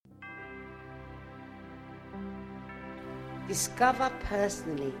Discover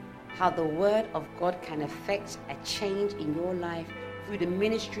personally how the Word of God can affect a change in your life through the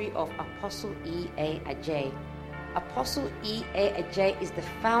ministry of Apostle E.A. Adjei. Apostle E.A. Adjei is the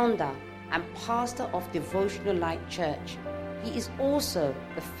founder and pastor of Devotional Light Church. He is also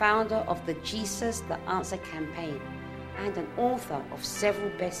the founder of the Jesus the Answer campaign and an author of several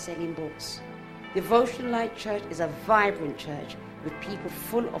best-selling books. Devotional Light Church is a vibrant church with people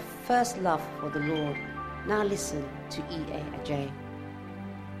full of first love for the Lord. Now listen to E.A. Adjei.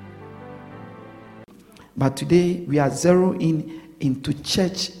 But today we are zeroing into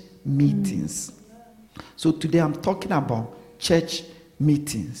church meetings. So today I'm talking about church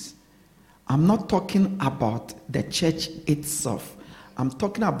meetings. I'm not talking about the church itself. I'm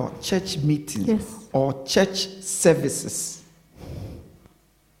talking about church meetings or church services.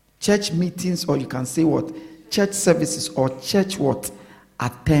 Church meetings, or you can say what? Church services or church what?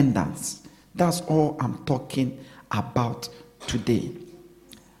 Attendance. That's all I'm talking about today.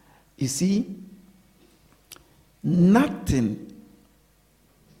 You see, nothing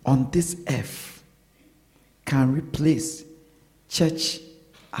on this earth can replace church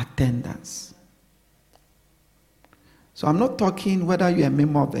attendance. So I'm not talking whether you're a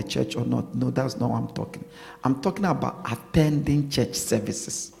member of the church or not. No, that's not what I'm talking. I'm talking about attending church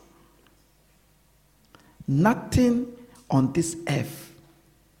services. Nothing on this earth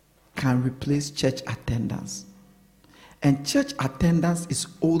can replace church attendance. And church attendance is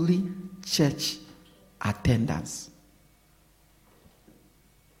only church attendance.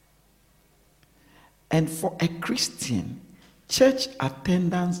 And for a Christian, church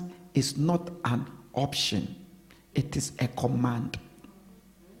attendance is not an option. It is a command.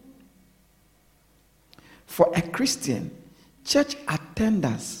 For a Christian, church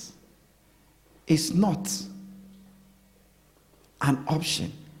attendance is not an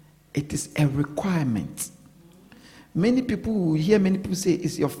option. It is a requirement. Many people will hear many people say,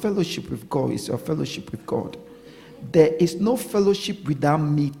 it's your fellowship with God. It's your fellowship with God. There is no fellowship without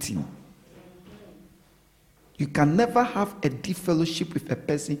meeting. You can never have a deep fellowship with a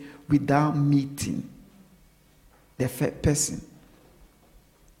person without meeting the person.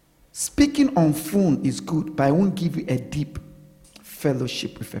 Speaking on phone is good, but I won't give you a deep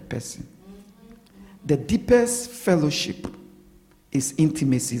fellowship with a person. The deepest fellowship is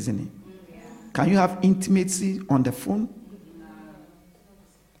intimacy, isn't it? Can you have intimacy on the phone?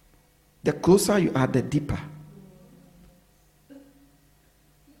 The closer you are, the deeper.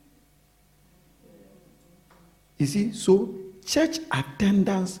 You see, so church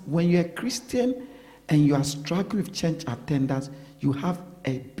attendance, when you're a Christian and you are struggling with church attendance, you have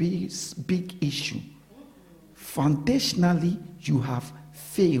a big issue. Foundationally, you have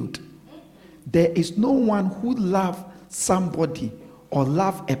failed. There is no one who loves somebody or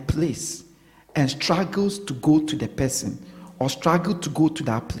loves a place and struggles to go to the person or struggle to go to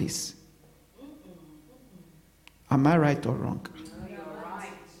that place. Am I right or wrong?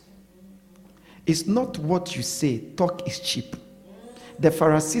 It's not what you say. Talk is cheap. The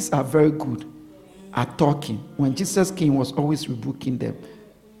Pharisees are very good at talking. When Jesus came, he was always rebuking them.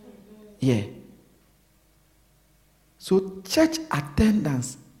 Yeah. So church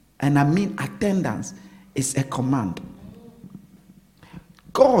attendance, and I mean attendance, is a command.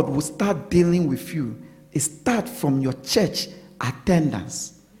 God will start dealing with you. It starts from your church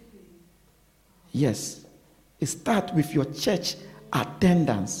attendance. Yes. It starts with your church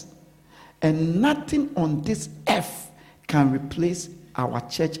attendance. And nothing on this earth can replace our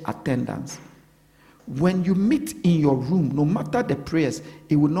church attendance. When you meet in your room, no matter the prayers,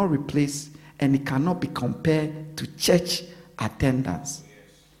 it will not replace and it cannot be compared to church attendance.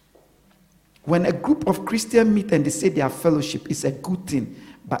 When a group of Christians meet and they say they are fellowship, it's a good thing,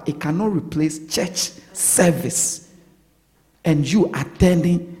 but it cannot replace church service and you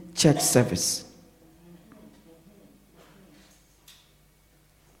attending church service.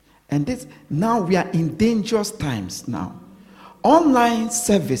 And this, now we are in dangerous times now. Online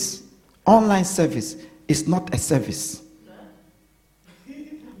service is not a service.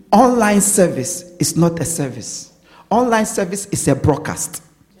 Online service is not a service. Online service is a broadcast.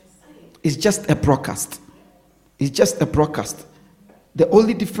 It's just a broadcast. It's just a broadcast. The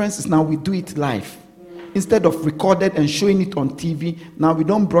only difference is now we do it live. Instead of recorded and showing it on TV, now we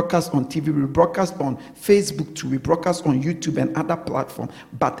don't broadcast on TV. We broadcast on Facebook too. We broadcast on YouTube and other platforms.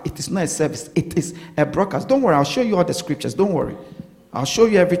 But it is not a service. It is a broadcast. Don't worry. I'll show you all the scriptures. Don't worry. I'll show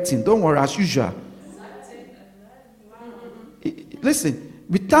you everything. Don't worry, as usual. Listen,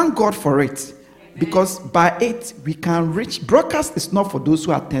 we thank God for it. Because by it, we can reach. Broadcast is not for those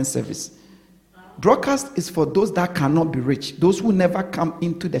who attend service. Broadcast is for those that cannot be reached. Those who never come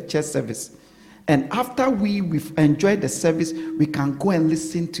into the church service. And after we've enjoyed the service, we can go and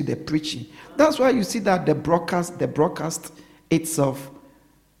listen to the preaching. That's why you see that the broadcast itself,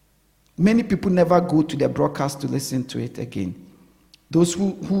 many people never go to the broadcast to listen to it again. Those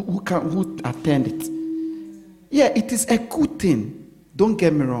who attend it. Yeah, it is a good thing. Don't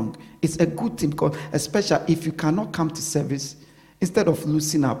get me wrong. It's a good thing, because especially if you cannot come to service, instead of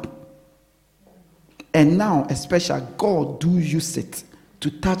losing up. And now, especially, God do use it to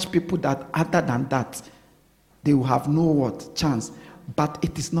touch people that other than that, they will have no chance. But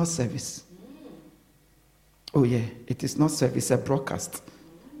it is not service. Oh yeah, it is not service, it's a broadcast.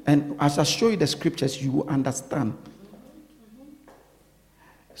 And as I show you the scriptures, you will understand.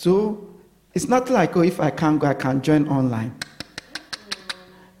 So, it's not like, oh, if I can't go, I can join online.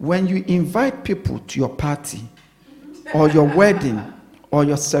 When you invite people to your party, or your wedding, or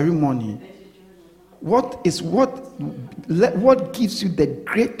your ceremony, what gives you the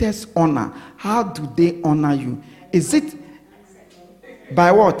greatest honor? How do they honor you? Is it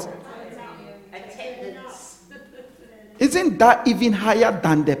by what? Attendance. Isn't that even higher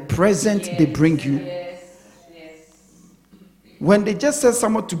than the present they bring you? Yes. When they just send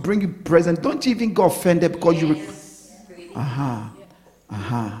someone to bring you present, don't you even get offended because you...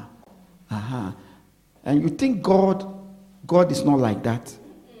 And you think God is not like that?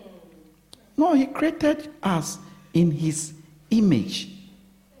 No, he created us in his image.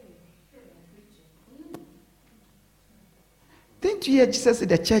 Didn't you hear Jesus say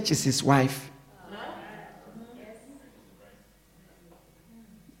the church is his wife?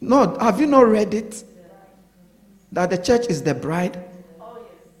 No, have you not read it? That the church is the bride?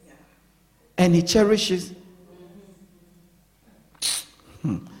 And he cherishes.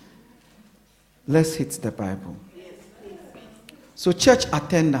 Let's hit the Bible. So church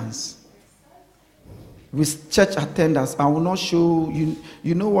attendance. With church attendance, I will not show you.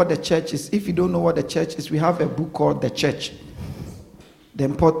 You know what the church is. If you don't know what the church is, we have a book called The Church. The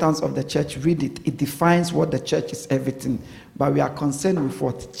importance of the church. Read it. It defines what the church is, everything. But we are concerned with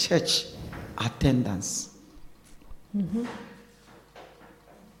what? Church attendance. Mm-hmm.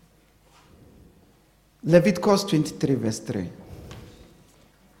 Leviticus 23 verse 3.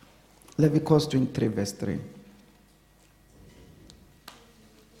 Leviticus 23 verse 3.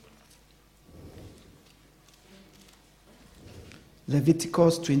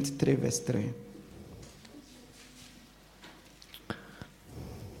 Leviticus 23 verse 3.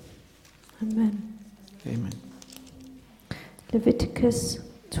 Amen. Amen. Leviticus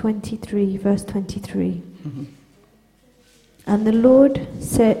 23 verse 23. Mm-hmm. And the Lord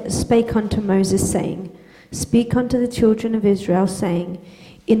spake unto Moses, saying, Speak unto the children of Israel, saying,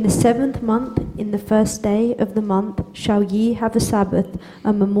 In the 7th month, in the 1st day of the month, shall ye have a Sabbath,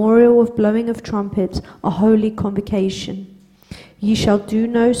 a memorial of blowing of trumpets, a holy convocation. Ye shall do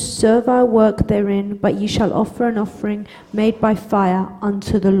no servile work therein, but ye shall offer an offering made by fire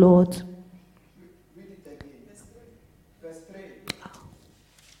unto the Lord. Read it again. Verse 3.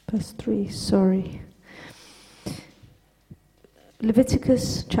 Verse 3, sorry.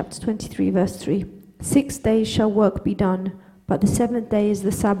 Leviticus chapter 23, verse 3. 6 days shall work be done, but the 7th day is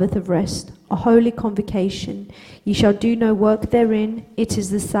the Sabbath of rest, a holy convocation. Ye shall do no work therein. It is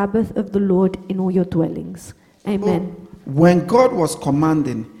the Sabbath of the Lord in all your dwellings. Amen. Oh, when God was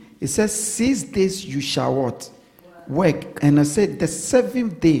commanding, he says, 6 days you shall what? Work. And I said, the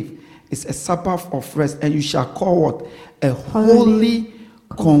 7th day is a Sabbath of rest, and you shall call what? A holy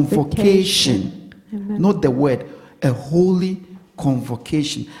convocation. Amen. Not the word, a holy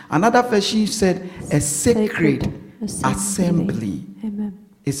convocation. Another version said, a sacred assembly. Amen.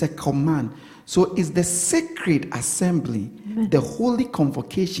 It's a command. So it's the sacred assembly, Amen. The holy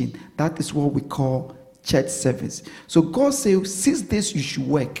convocation. That is what we call church service. So God says 6 days you should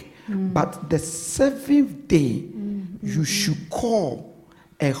work, but the 7th day you should call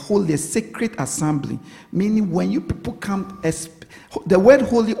a holy, a sacred assembly. Meaning when you people come, the word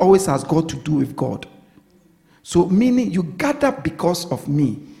holy always has got to do with God. So meaning you gather because of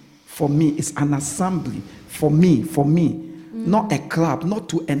me. For me, it's an assembly. For me. Not a club, not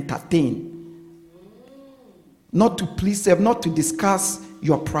to entertain, not to please them, not to discuss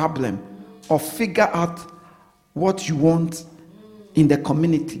your problem or figure out what you want in the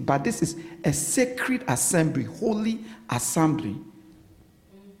community. But this is a sacred assembly, holy assembly.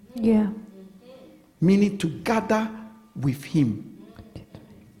 Yeah. Meaning to gather with him.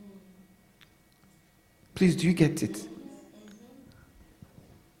 Please, do you get it?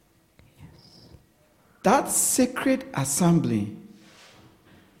 That sacred assembly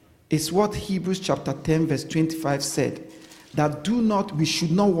is what Hebrews chapter 10 verse 25 said. That we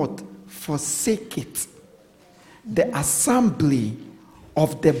should not what? Forsake it. The assembly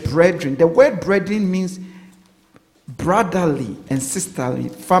of the brethren. The word brethren means brotherly and sisterly,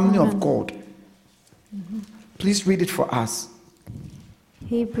 family of God. Please read it for us.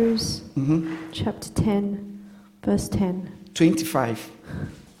 Hebrews chapter 10, verse 10. 25.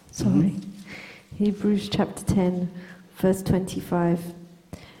 Sorry. Hebrews chapter 10, verse 25.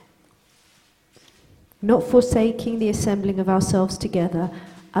 Not forsaking the assembling of ourselves together,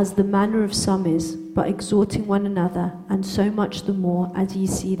 as the manner of some is, but exhorting one another, and so much the more as ye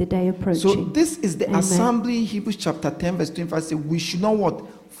see the day approaching. So this is the Amen. assembly. Hebrews chapter 10, verse 25 says, we should not what?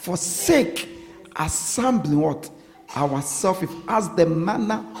 Forsake assembling what? Ourselves, as the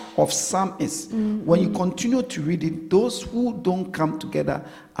manner of some is. When you continue to read it, those who don't come together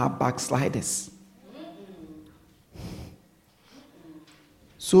are backsliders.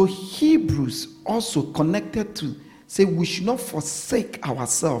 So Hebrews also connected to say we should not forsake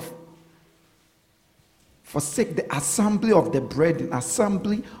ourselves. Forsake the assembly of the brethren,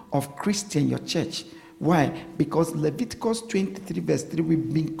 assembly of Christian, your church. Why? Because Leviticus 23 verse 3,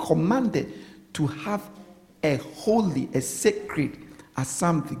 we've been commanded to have a holy, a sacred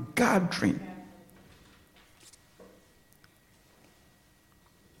assembly, gathering.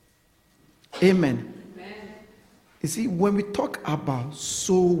 Amen. You see, when we talk about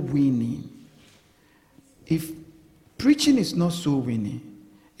soul winning, if preaching is not soul winning,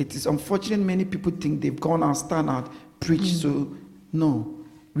 it is unfortunate many people think they've gone out, stand out, preach. So, no.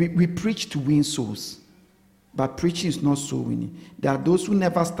 We preach to win souls. But preaching is not soul winning. There are those who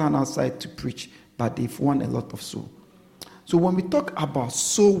never stand outside to preach, but they've won a lot of soul. So when we talk about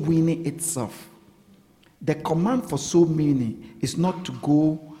soul winning itself, the command for soul winning is not to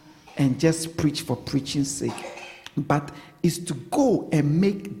go and just preach for preaching's sake, but is to go and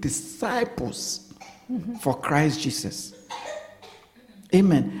make disciples for Christ Jesus.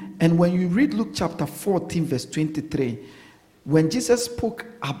 Amen. And when you read Luke chapter 14 verse 23, when Jesus spoke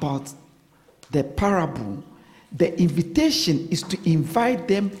about the parable, the invitation is to invite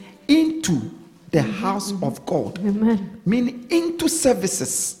them into the house of God. Amen. Meaning into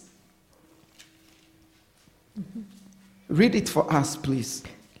services. Read it for us, please.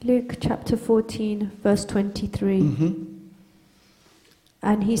 Luke chapter 14, verse 23.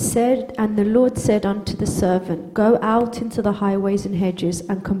 And he said, and the Lord said unto the servant, go out into the highways and hedges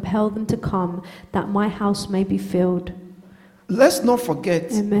and compel them to come, that my house may be filled. Let's not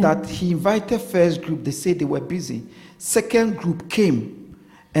forget Amen. that he invited first group, they said they were busy. Second group came,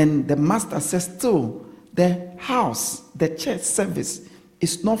 and the master says, still, the house, the church service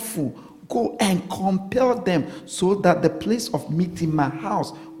is not full. Go and compel them so that the place of meeting, my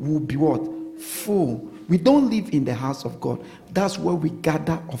house, will be what? Full. We don't live in the house of God. That's where we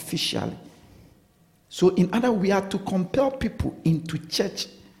gather officially. So in other words, we are to compel people into church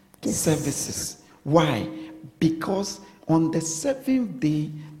services. Why? Because on the seventh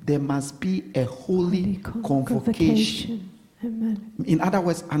day, there must be a holy convocation. Amen. In other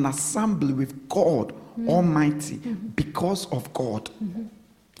words, an assembly with God Almighty because of God.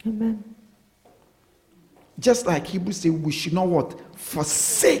 Amen. Just like Hebrews say, we should not what?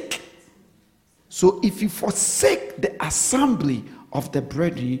 Forsake. So if you forsake the assembly of the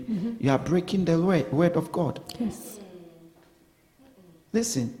brethren, you are breaking the word of God. Yes.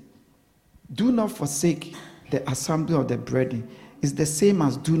 Listen, do not forsake the assembly of the brethren. It's the same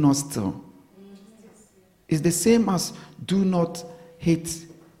as do not steal. It's the same as do not hate.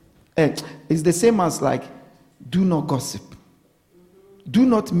 It's the same as like do not gossip. Do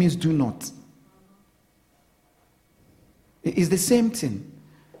not means do not. It's the same thing.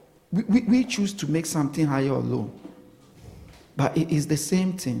 We choose to make something higher or low. But it is the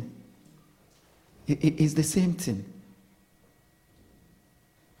same thing. It is the same thing.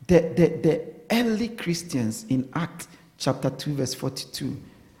 The early Christians in Acts chapter 2 verse 42,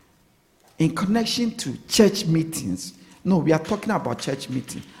 in connection to church meetings. No, we are talking about church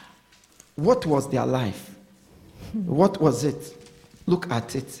meeting. What was their life? What was it? Look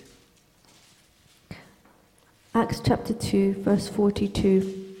at it. Acts chapter 2, verse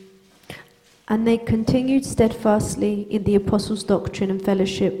 42. And they continued steadfastly in the apostles' doctrine and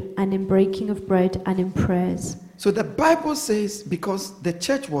fellowship, and in breaking of bread and in prayers. So the Bible says, because the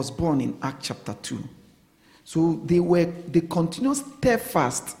church was born in Acts chapter 2, so they continued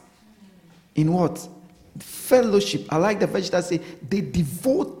steadfast in what? Fellowship. I like the verse that says they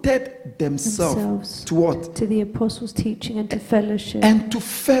devoted themselves to what? To the apostles' teaching and to fellowship. And to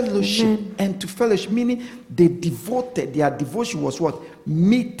fellowship. Amen. And to fellowship, meaning they devoted, their devotion was what?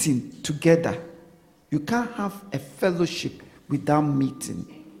 Meeting together. You can't have a fellowship without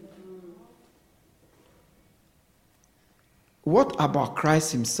meeting. What about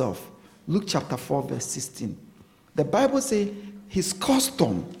Christ himself? Luke chapter 4 verse 16. The Bible says his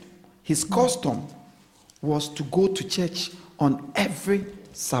custom was to go to church on every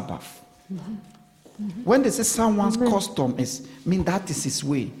Sabbath. When they say someone's custom is, mean that is his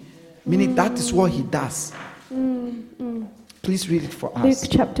way, meaning that is what he does. Please read it for us.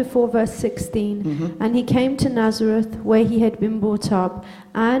 Luke chapter 4 verse 16. And he came to Nazareth where he had been brought up,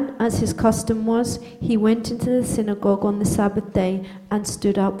 and as his custom was, he went into the synagogue on the Sabbath day and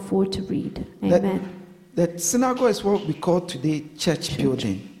stood up for to read. Amen. The synagogue is what we call today church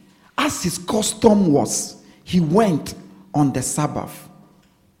building. As his custom was, he went on the Sabbath.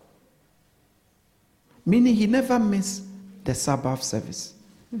 Meaning he never missed the Sabbath service.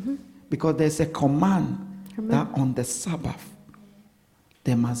 Because there's a command that on the Sabbath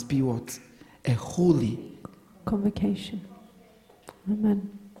there must be what? A holy convocation. Amen.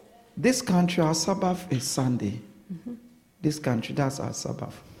 This country, our Sabbath is Sunday. This country, that's our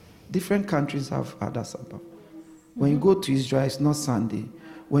Sabbath. Different countries have other Sabbath. When you go to Israel, it's not Sunday.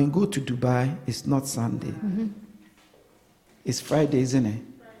 When you go to Dubai, it's not Sunday. It's Friday, isn't it?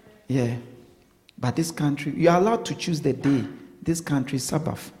 Yeah. But this country, you are allowed to choose the day. This country is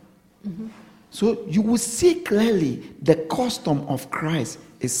Sabbath. So you will see clearly the custom of Christ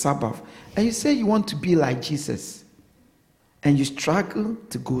is Sabbath. And you say you want to be like Jesus, and you struggle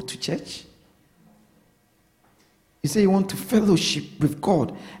to go to church. You say you want to fellowship with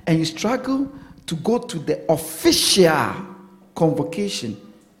God, and you struggle to go to the official convocation,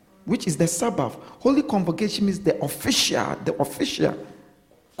 which is the Sabbath. Holy convocation means the official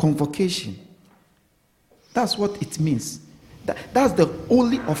convocation. That's what it means. That's the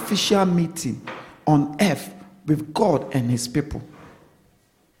only official meeting on earth with God and his people.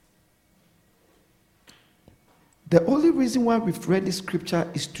 The only reason why we've read this scripture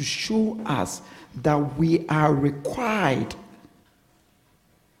is to show us that we are required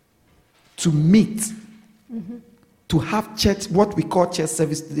to meet, to have church, what we call church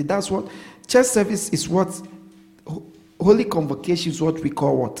service today. That's what church service is. What holy convocation is what we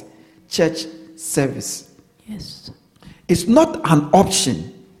call what? Church service. Yes. It's not an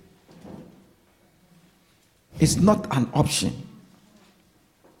option. It's not an option.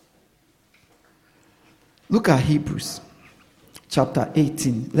 Look at Hebrews chapter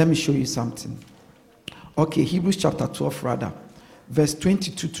 18. Let me show you something. Okay, Hebrews chapter 12 rather. Verse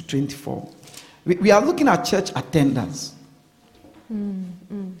 22 to 24. We are looking at church attendance.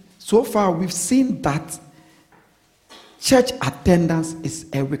 So far we've seen that church attendance is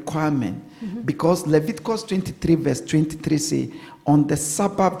a requirement because Leviticus 23 verse 23 say, on the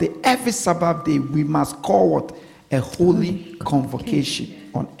Sabbath day, every Sabbath day, we must call what? A holy convocation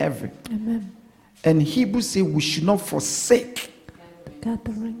on every. Amen. And Hebrews say we should not forsake The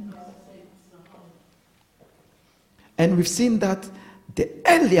gathering. And we've seen that the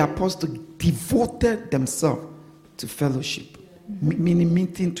early apostles devoted themselves to fellowship, meaning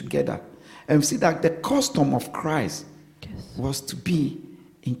meeting together. And we see that the custom of Christ was to be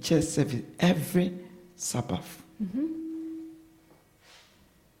in church service every Sabbath.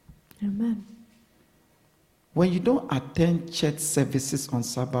 Amen. When you don't attend church services on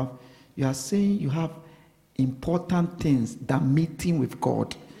Sabbath, you are saying you have important things than meeting with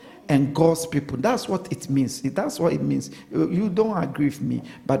God and God's people. That's what it means. That's what it means. You don't agree with me,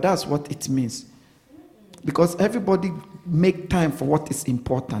 but that's what it means. Because everybody make time for what is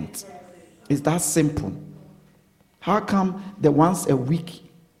important. It's that simple. How come the once a week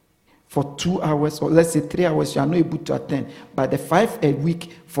for 2 hours, or let's say 3 hours, you are not able to attend, but the 5 a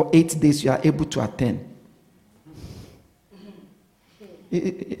week for 8 days, you are able to attend?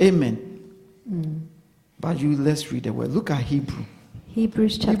 Amen. But let's read the word. Look at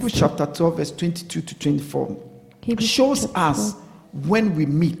Hebrews chapter 12, verse 22 to 24. It shows us when we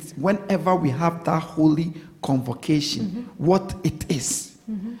meet, whenever we have that holy convocation, what it is.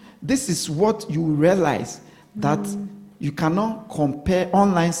 This is what you realize, that you cannot compare.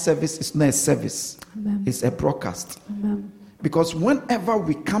 Online service is not a service. Amen. It's a broadcast. Amen. Because whenever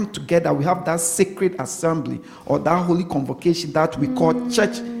we come together, we have that sacred assembly or that holy convocation that we call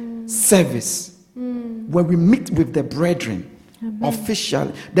church service. When we meet with the brethren,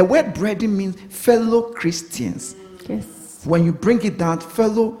 officially. The word brethren means fellow Christians. Yes. When you bring it down,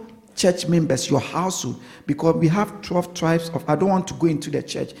 fellow church members, your household, because we have 12 tribes of, I don't want to go into the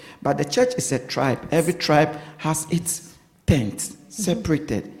church, but the church is a tribe. Every tribe has its tent,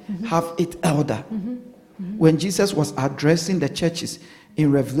 separated, have its elder. When Jesus was addressing the churches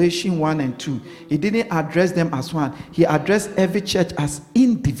in Revelation 1 and 2, he didn't address them as one. He addressed every church as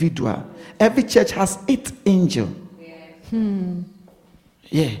individual. Every church has its angel.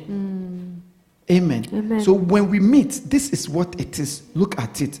 Yeah. Amen. Amen. So when we meet, this is what it is. Look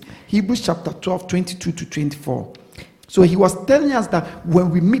at it. Hebrews chapter 12, 22 to 24. So he was telling us that when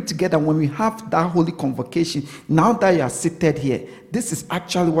we meet together, when we have that holy convocation, now that you are seated here, this is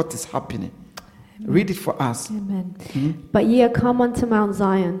actually what is happening. Amen. Read it for us. Amen. But ye are come unto Mount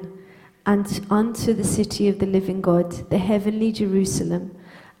Zion, and unto the city of the living God, the heavenly Jerusalem,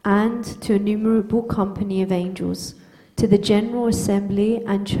 and to an innumerable company of angels, to the general assembly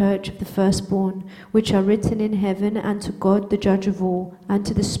and church of the firstborn, which are written in heaven, and to God the judge of all, and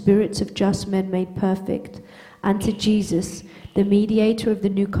to the spirits of just men made perfect, and to Jesus, the mediator of the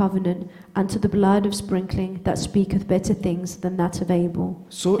new covenant, and to the blood of sprinkling that speaketh better things than that of Abel.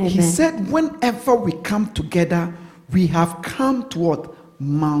 So Amen. he said, whenever we come together, we have come to what?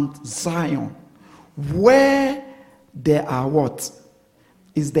 Mount Zion, where there are what?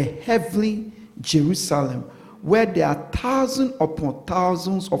 Is the heavenly Jerusalem, where there are thousands upon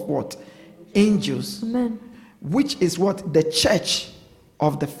thousands of what? Angels. Amen. Which is what? The church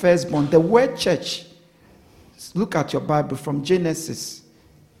of the firstborn. The word church, look at your Bible from Genesis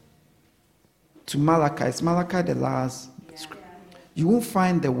to Malachi. It's Malachi the last. You won't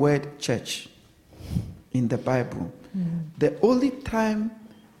find the word church in the Bible. The only time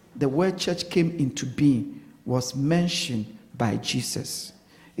the word church came into being was mentioned by Jesus.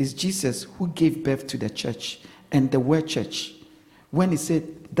 It's Jesus who gave birth to the church and the word church. When he said,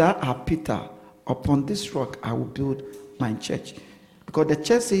 "Thou art Peter, upon this rock I will build my church." Because the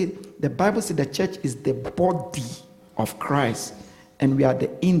church said, the Bible said the church is the body of Christ and we are the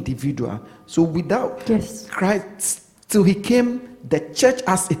individual. So without Christ, till he came, the church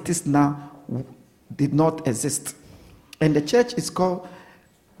as it is now did not exist. And the church is called,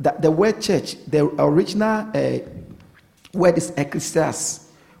 the word church, the original word is ecclesias,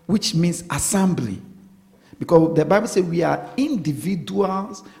 which means assembly. Because the Bible says we are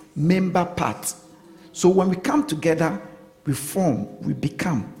individuals, member parts. So when we come together, we form, we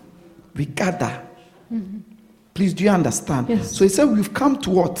become, we gather. Please, do you understand? Yes. So he said we've come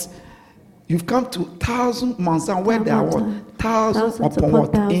to what? You've come to thousand Mount Zion, where there are what? Thousands upon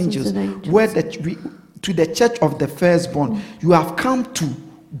what? Angels. Where to the church of the firstborn. You have come to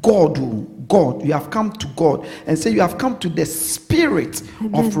God, God. You have come to God. And say you have come to the spirit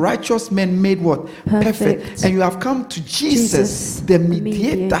of righteous men made what? Perfect. And you have come to Jesus the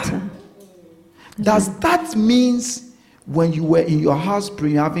mediator. Does that mean when you were in your house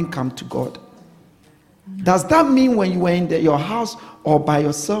praying, you haven't come to God? Does that mean when you were in your house or by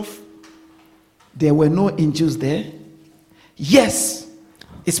yourself, there were no angels there? Yes,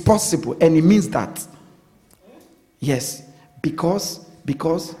 it's possible, and it means that. Yes, because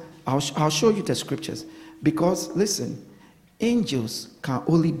I'll show you the scriptures. Because listen, angels can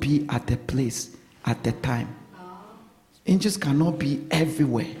only be at a place at the time. Angels cannot be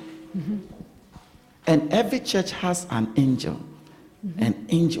everywhere. And every church has an angel and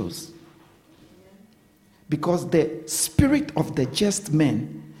angels. Because the spirit of the just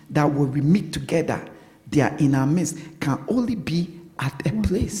men that when we meet together, they are in our midst, can only be at a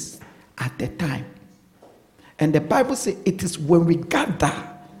place at the time. And the Bible says it is when we gather,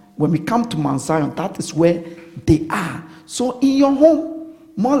 when we come to Mount Zion, that is where they are. So in your home,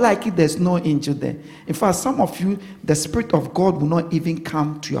 more likely there's no angel there. In fact, some of you, the Spirit of God will not even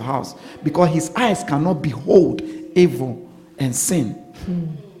come to your house because his eyes cannot behold evil and sin.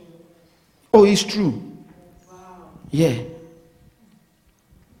 Oh, it's true. Yeah.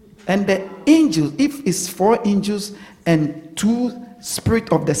 And the angels, if it's 4 angels and 2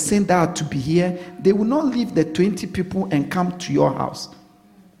 spirit of the saint that are to be here, they will not leave the 20 people and come to your house.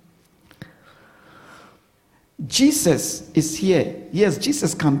 Jesus is here. Yes,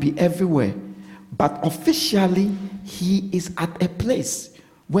 Jesus can be everywhere. But officially, he is at a place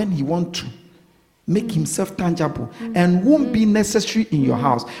when he wants to make himself tangible and won't be necessary in your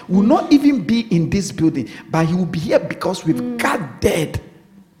house. Will not even be in this building, but he will be here because we've gathered.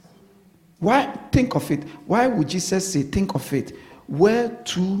 Why? Think of it. Why would Jesus say, think of it? Where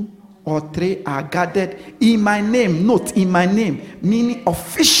 2 or 3 are gathered in my name, not in my name, meaning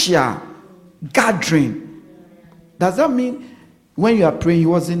official gathering. Does that mean when you are praying, he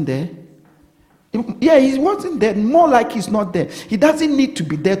wasn't there? Yeah, he wasn't there. More like he's not there. He doesn't need to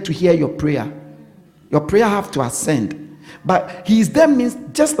be there to hear your prayer. Your prayer have to ascend. But he is there means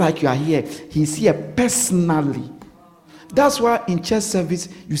just like you are here, he's here personally. That's why in church service,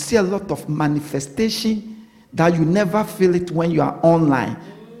 you see a lot of manifestation that you never feel it when you are online.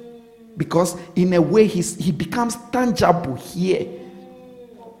 Because in a way, he becomes tangible here.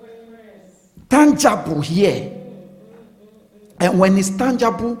 Tangible here. And when it's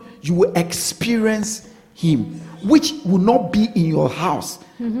tangible, you will experience him, which will not be in your house,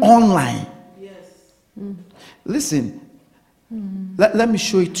 online. Listen, let me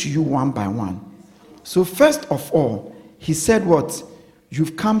show it to you one by one. So first of all, he said what?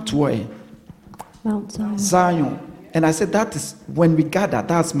 You've come to where? Mount Zion. Zion. And I said, that is when we gather,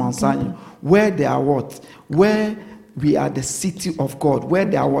 that's Mount Zion. Where they are what? Where we are the city of God. Where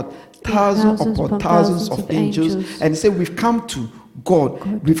there are what? Thousands upon thousands of angels. And he said, we've come to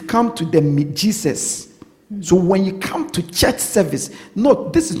God. We've come to the Jesus. So when you come to church service, no,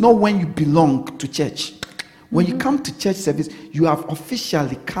 this is not when you belong to church. When you come to church service, you have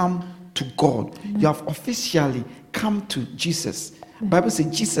officially come to God. You have officially come to Jesus. The Bible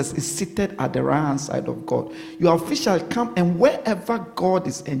says Jesus is seated at the right hand side of God. You officially come, and wherever God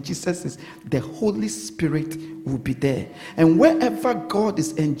is and Jesus is, the Holy Spirit will be there. And wherever God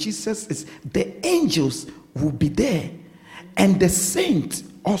is and Jesus is, the angels will be there. And the saints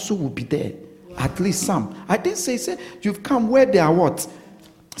also will be there. At least some. I didn't say you've come where there are what?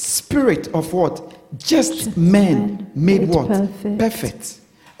 Spirit of what? Just men made what? Perfect.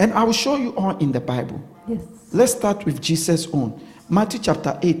 And I will show you all in the Bible. Yes. Let's start with Jesus' own. Matthew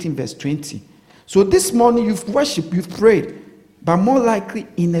chapter 18 verse 20. So this morning you've worshipped, you've prayed, but more likely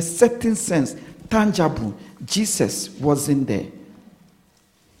in a certain sense, tangible, Jesus wasn't there.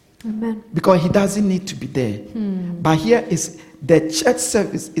 Amen. Because he doesn't need to be there. But here is the church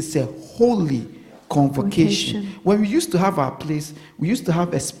service is a holy convocation. When we used to have our place, we used to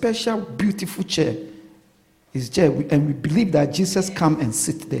have a special beautiful chair. It's chair, and we believe that Jesus come and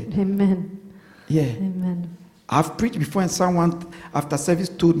sit there. Amen. Yeah. Amen. I've preached before, and someone after service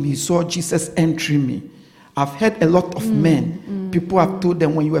told me he saw Jesus entering me. I've heard a lot of men. People have told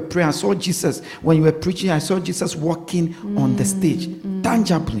them, when you were praying, I saw Jesus. When you were preaching, I saw Jesus walking on the stage,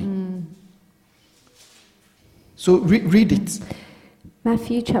 tangibly. So read it.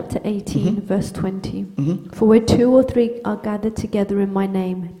 Matthew chapter 18, verse 20. For where 2 or 3 are gathered together in my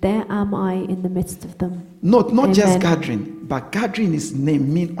name, there am I in the midst of them. Not Amen. Just gathering, but gathering his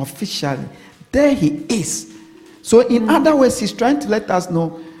name mean officially. There he is. So in other words, he's trying to let us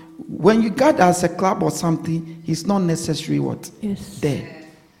know, when you gather as a club or something, he's not necessarily what? Yes. There.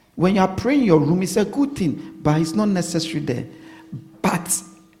 When you are praying in your room, it's a good thing, but he's not necessarily there. But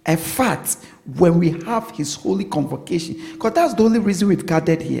a fact, when we have his holy convocation, because that's the only reason we've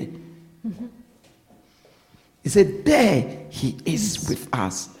gathered here. He said, there he is with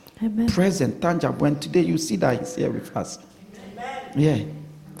us. Amen. Present, tangible. And today you see that he's here with us. Amen. Yeah.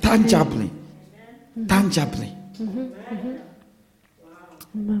 Tangibly. Tangibly.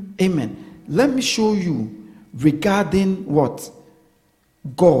 Amen. Let me show you regarding what?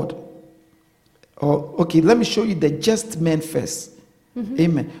 God. Okay, let me show you the just men first.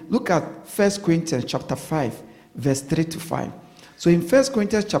 Amen. Look at 1 Corinthians chapter 5, verse 3 to 5. So in 1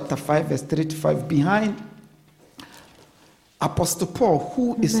 Corinthians chapter 5, verse 3 to 5, behind Apostle Paul,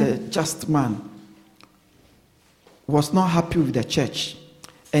 who is a just man, was not happy with the church.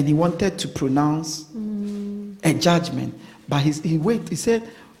 And he wanted to pronounce a judgment. But he said,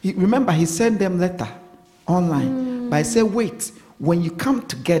 remember, he sent them letter online. But he said, wait, when you come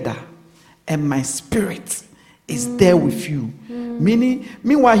together and my spirit is there with you.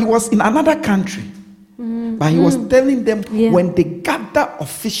 Meanwhile, he was in another country. But he was telling them, when they gather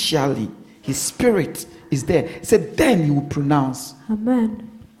officially, his spirit is there. He said, then he will pronounce. Amen.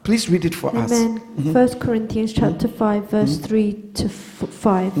 Please read it for us. Amen. 1 Corinthians chapter 5, verse 3 to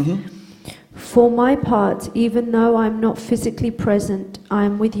 5. For my part, even though I am not physically present, I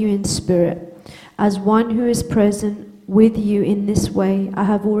am with you in spirit. As one who is present with you in this way, I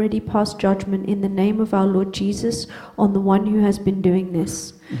have already passed judgment in the name of our Lord Jesus on the one who has been doing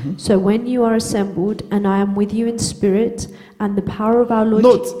this. So when you are assembled, and I am with you in spirit, and the power of our Lord...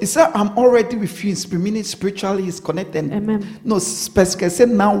 Note, it said, I'm already with you in spirit, meaning spiritually is connected. Amen. No, specifically, it said,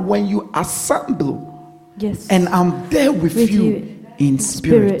 now when you assemble, yes, and I'm there with you in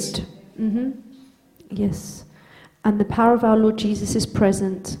spirit. Yes. And the power of our Lord Jesus is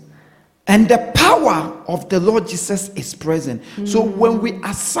present. And the power of the Lord Jesus is present. So when we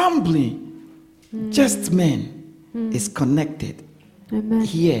assembling, just men is connected. Amen.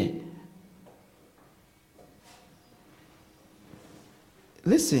 Here.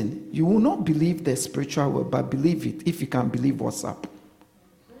 Listen, you will not believe the spiritual word, but believe it if you can believe WhatsApp.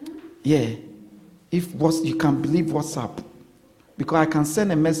 Yeah. You can believe WhatsApp. Because I can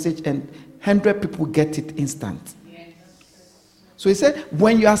send a message and 100 people get it instant. So he said,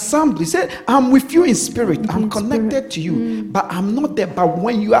 when you assemble, he said, I'm with you in spirit. I'm connected to you, but I'm not there. But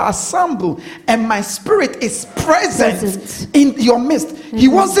when you are assembled and my spirit is present in your midst, he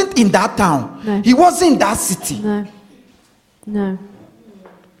wasn't in that town. No. He wasn't in that city. No.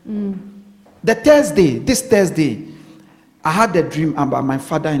 This Thursday, I had a dream about my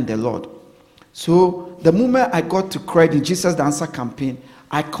father in the Lord. So the moment I got to cry the Jesus the Answer campaign,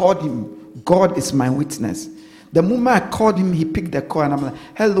 I called him, God is my witness. The moment I called him, he picked the call, and I'm like,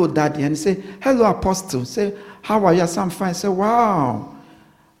 hello, Daddy. And he said, hello, Apostle. Say, how are you? I said, I'm fine. I said, wow.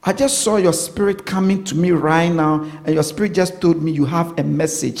 I just saw your spirit coming to me right now, and your spirit just told me you have a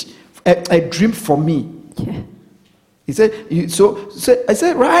message, a dream for me. Yeah. He said, I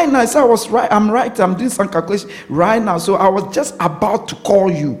said, right now. I said, I was right. I'm right. I'm doing some calculation right now. So I was just about to call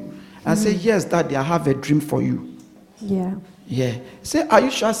you. I said, yes, Daddy, I have a dream for you. Yeah. Yeah. He said, are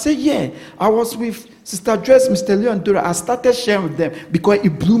you sure? I said, yeah. I was with Sister Dress, Mr. Leon Dura. I started sharing with them because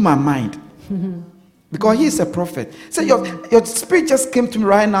it blew my mind. Because he is a prophet. So your spirit just came to me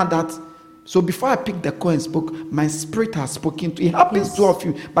right now that, so before I picked the call and spoke, my spirit has spoken to you. It happens to all of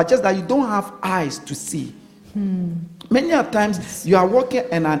you, but just that you don't have eyes to see. Many a times you are walking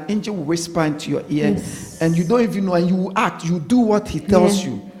and an angel will whisper into your ear, and you don't even know, and you will act, you do what he tells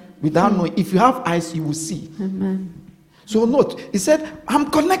you without knowing. If you have eyes, you will see. Amen. So note, he said,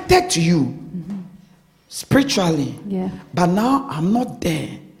 I'm connected to you spiritually, but now I'm not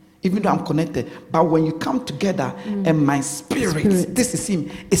there, even though I'm connected. But when you come together and my spirit, this is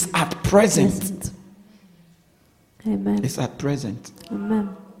him, is at present. Amen. It's at present.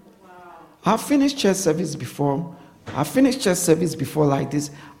 Amen. I finished church service before like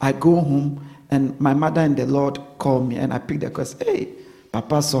this. I go home and my mother and the Lord call me, and I pick the call. Hey,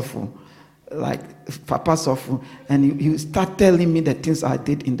 Papa Sofu, and he start telling me the things I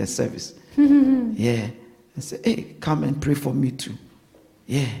did in the service. Yeah, and say, hey, come and pray for me too.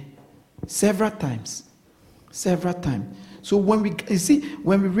 Yeah, several times. So when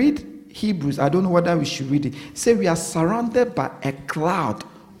we read Hebrews, I don't know whether we should read it. Say we are surrounded by a cloud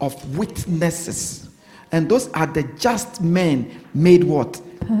of witnesses, and those are the just men made what?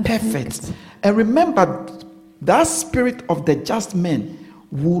 Perfect. And remember, that spirit of the just men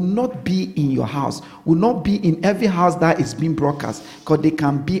will not be in your house, will not be in every house that is being broadcast, because they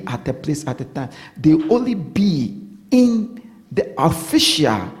can be at a place at a time. They only be in the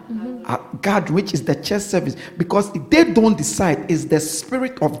official gathering, which is the church service, because if they don't decide, it's the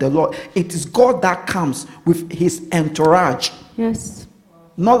spirit of the Lord. It is God that comes with his entourage. Yes.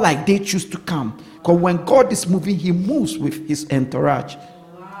 Not like they choose to come. Because when God is moving, he moves with his entourage.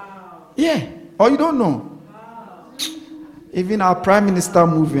 Yeah. Or you don't know. Even our prime minister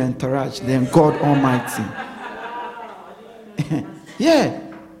moves with entourage, then God Almighty. Yeah.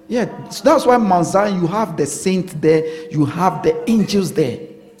 So that's why Mount Zion, you have the saints there, you have the angels there.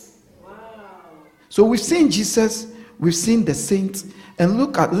 So we've seen Jesus, we've seen the saints, and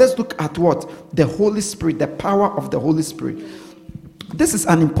let's look at what? The Holy Spirit, the power of the Holy Spirit. This is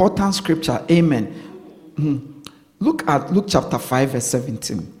an important scripture. Amen. Look at Luke chapter 5 verse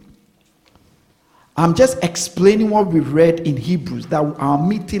 17. I'm just explaining what we read in Hebrews, that our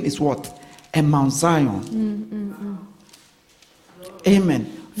meeting is what? A Mount Zion. Amen.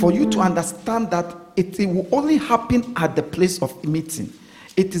 For you to understand that it will only happen at the place of meeting.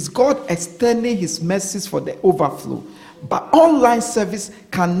 It is God extending his mercies for the overflow. But online service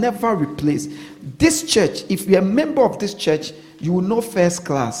can never replace. This church, if you're a member of this church, you will know first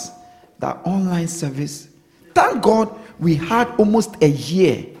class that online service. Thank God we had almost a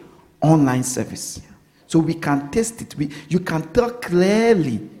year online service. So we can taste it. You can tell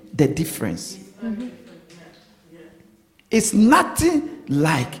clearly the difference. It's nothing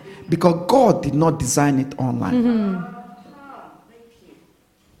like, because God did not design it online.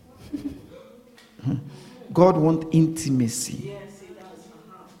 God wants intimacy.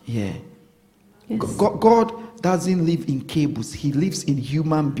 Yeah. Yes. God doesn't live in cables. He lives in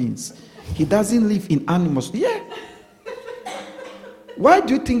human beings. He doesn't live in animals. Yeah. Why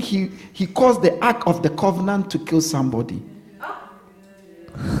do you think he caused the Ark of the Covenant to kill somebody?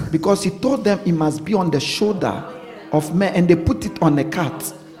 Because he told them it must be on the shoulder of men, and they put it on a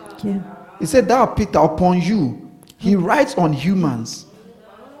cat. Yeah. He said, thou Peter, upon you. He writes on humans.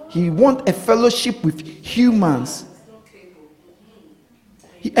 He wants a fellowship with humans.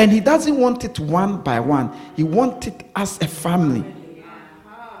 And he doesn't want it one by one. He wants it as a family.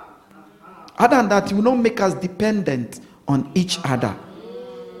 Other than that, he will not make us dependent on each other.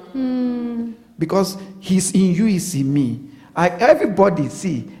 Because he's in you, he's in me. Everybody,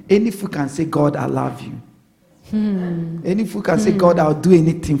 see, any fool can say, God, I love you. Any fool can say, God, I'll do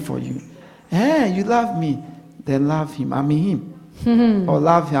anything for you. You love me, then love him. I'm in him. Or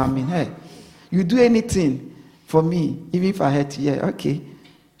love him, I'm in her. You do anything for me, even if I hurt you. Yeah, okay.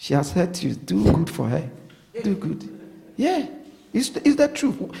 She has hurt you. Do good for her. Do good. Yeah. It's the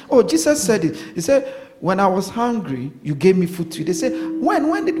truth. Oh, Jesus said it. He said, when I was hungry, you gave me food to eat. They said,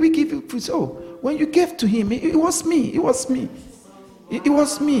 when did we give you food? Oh, when you gave to him, it was me. It was me. It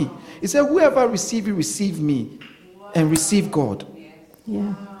was me. He said, whoever receive you, receive me. And receive God.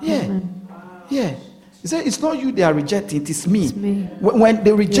 Yeah. Yeah. Amen. Yeah. He said, it's not you they are rejecting, it is me. It's me. When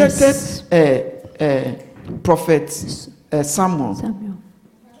they rejected Yes. Prophet Samuel,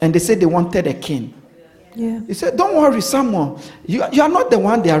 and they said they wanted a king. Yeah. He said, don't worry, Samuel. You are not the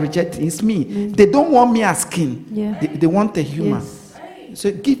one they are rejecting. It's me. They don't want me as king. Yeah. They want a human. Yes.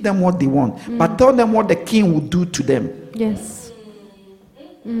 So give them what they want. But tell them what the king will do to them. Yes.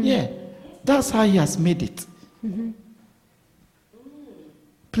 Yeah. That's how he has made it.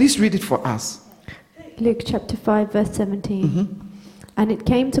 Please read it for us. Luke chapter 5, verse 17. And it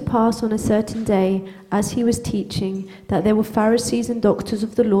came to pass on a certain day, as he was teaching, that there were Pharisees and doctors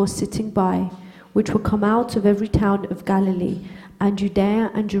of the law sitting by, which were come out of every town of Galilee, and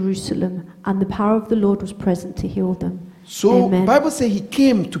Judea and Jerusalem, and the power of the Lord was present to heal them. So Amen. Bible says he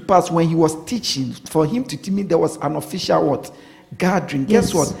came to pass when he was teaching. For him to teach me, there was an official what? Gathering.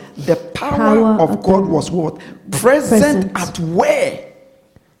 Yes. Guess what? The power of God was what? Present at where?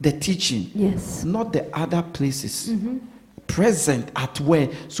 The teaching. Yes. Not the other places. Present at where?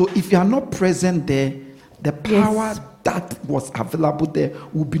 So if you are not present there, the power that was available there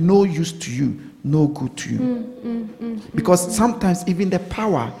will be no use to you, no good to you. Because sometimes even the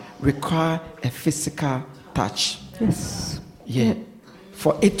power require a physical touch. Yes. Yeah.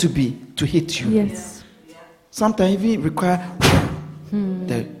 For it to hit you. Yes. Sometimes even require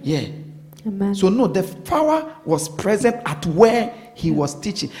Amen. So no, the power was present at where he was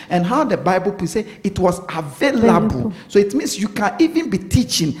teaching. And how the Bible puts it, it was available. So it means you can even be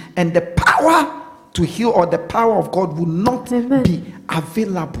teaching and the power to heal or the power of God will not be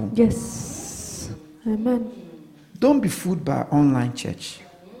available. Yes. Amen. Don't be fooled by online church.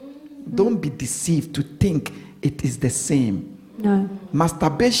 Don't be deceived to think it is the same. No.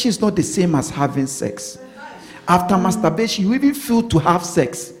 Masturbation is not the same as having sex. After masturbation, you even feel to have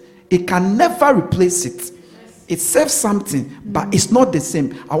sex. It can never replace it. It serves something, but it's not the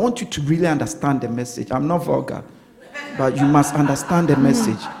same. I want you to really understand the message. I'm not vulgar, but you must understand the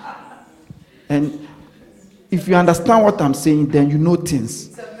message. And if you understand what I'm saying, then you know things.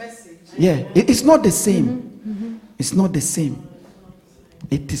 It's a message. Yeah, it's not the same. It's not the same.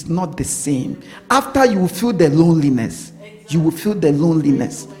 It is not the same. After you will feel the loneliness, you will feel the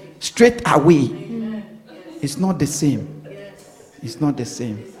loneliness straight away. It's not the same. It's not the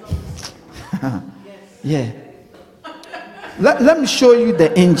same. Yeah. Let me show you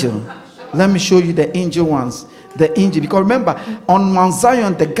the angel. Let me show you the angel ones. The angel. Because remember, on Mount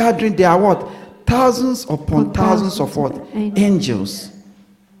Zion, the gathering, there are what? Thousands upon thousands of what? Angels.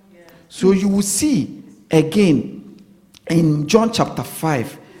 So you will see again in John chapter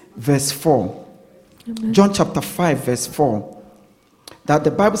 5, verse 4. Amen. John chapter 5, verse 4. That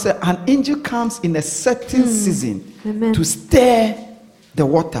the Bible says an angel comes in a certain season to stir the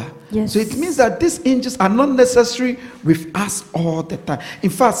water. Yes. So it means that these angels are not necessary with us all the time. In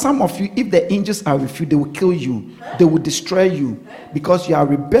fact, some of you, if the angels are with you, they will kill you. They will destroy you because you are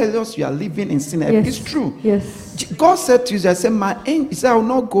rebellious, you are living in sin. Yes. It's true. Yes. God said to you, I said, my angel, he said, I will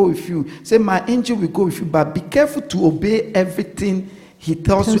not go with you. He said, my angel will go with you, but be careful to obey everything he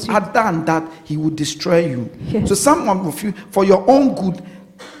tells you. Other than that, he will destroy you. Yes. So some of you, for your own good,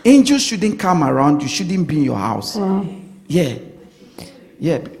 angels shouldn't come around you, shouldn't be in your house. Wow. Yeah.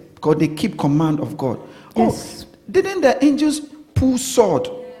 Yeah, because they keep command of God. Yes. Oh, didn't the angels pull sword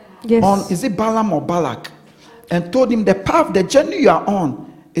on, is it Balaam or Balak? And told him the path, the journey you are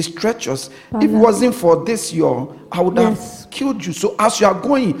on is treacherous. If it wasn't for this, I would have killed you. So as you are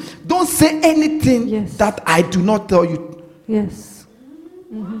going, don't say anything that I do not tell you. Yes.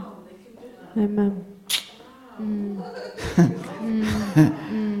 Amen.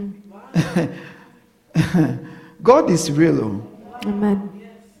 God is real. Amen.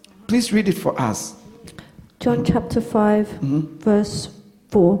 Please read it for us. John chapter 5, verse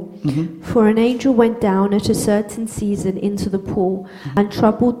 4. For an angel went down at a certain season into the pool and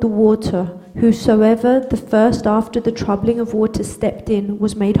troubled the water. Whosoever the first after the troubling of water stepped in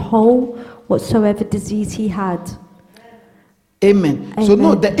was made whole whatsoever disease he had. Amen. So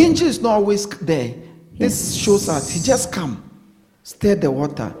no, the angel is not always there. This shows us he just come, stir the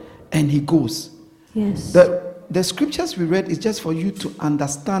water, and he goes. Yes. The scriptures we read is just for you to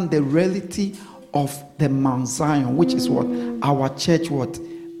understand the reality of the Mount Zion, which is what our church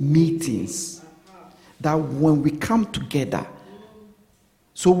meetings. That when we come together,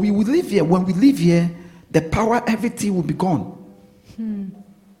 so we will live here. When we live here, the power, everything will be gone.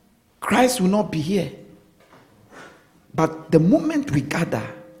 Christ will not be here. But the moment we gather,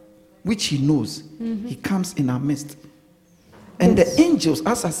 which he knows, he comes in our midst. And the angels,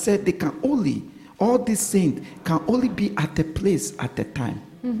 as I said, they can only, all these saints can only be at a place at a time.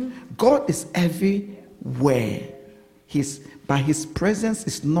 God is everywhere. But his presence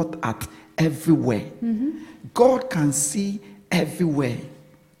is not at everywhere. God can see everywhere,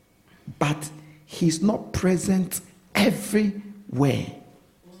 but he's not present everywhere.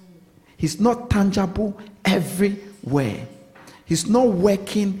 He's not tangible everywhere. He's not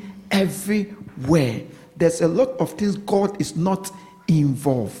working everywhere. There's a lot of things God is not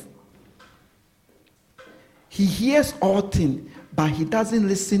involved. He hears all things, but he doesn't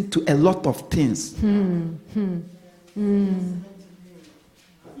listen to a lot of things.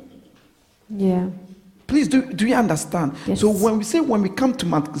 Yeah. Please, do you understand? Yes. So when we say when we come to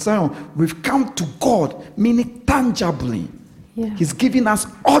Mount Zion, we've come to God, meaning tangibly. Yeah. He's giving us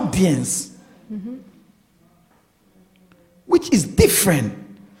audience, which is different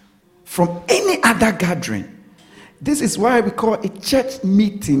from any other gathering. This is why we call it church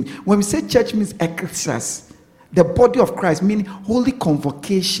meeting. When we say church means ecclesias, the body of Christ, meaning holy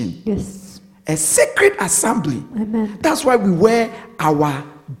convocation. Yes. A sacred assembly. Amen. That's why we wear our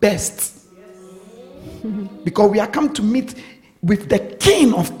best. Because we are come to meet with the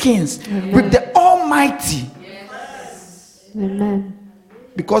King of Kings, Amen. with the Almighty. Amen.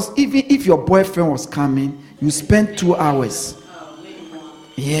 Because even if your boyfriend was coming, you spend 2 hours.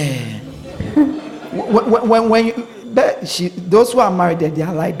 Yeah. when you, those who are married, they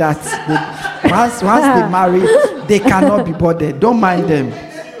are like that. Once they marry, they cannot be bothered. Don't mind them.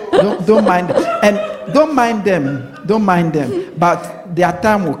 Don't mind them. And don't mind them. But their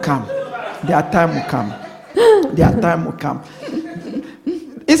time will come. Their time will come.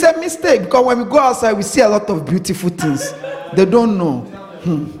 It's a mistake, because when we go outside, we see a lot of beautiful things. They don't know.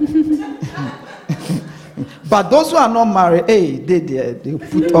 But those who are not married, hey, they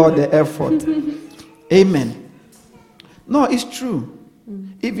put all the effort. Amen. No, it's true.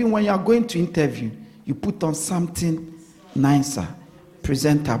 Even when you are going to interview, you put on something nicer,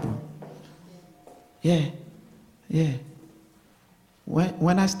 presentable. Yeah.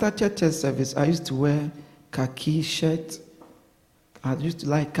 When I started church service, I used to wear khaki shirt. I used to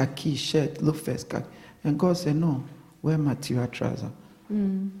like khaki shirt, loafers, khaki. And God said, no, wear material trouser.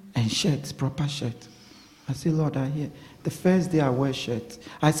 And shirt, proper shirt. I said, Lord, I hear. The first day I wear shirt.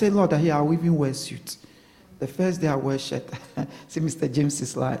 I said, Lord, I hear, I'll even wear suit. The first day I wear shirt. See Mr.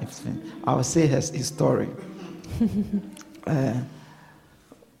 James's life. I'll say his story.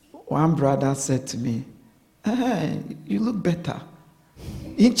 One brother said to me, hey, you look better.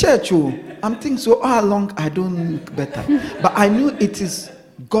 In church, I'm thinking so all along I don't look better. But I knew it is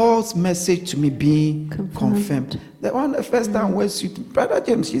God's message to me being confirmed. The first time I suit, Brother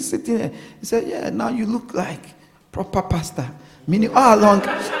James, he's sitting there. He said, yeah, now you look like proper pastor. Meaning all along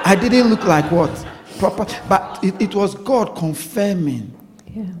I didn't look like what? Proper. But it was God confirming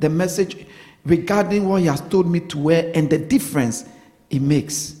the message regarding what he has told me to wear and the difference it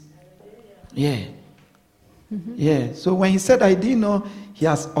makes. Yeah. Yeah. So when he said I didn't know, he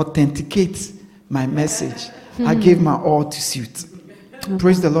has authenticated my message. I gave my all to suit.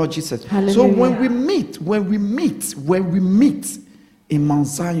 Praise the Lord Jesus. Hallelujah. So when we meet in Mount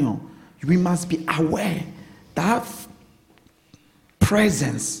Zion, we must be aware that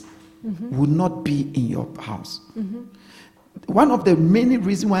presence will not be in your house. One of the many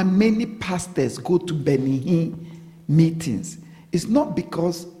reasons why many pastors go to Benny Hinn meetings is not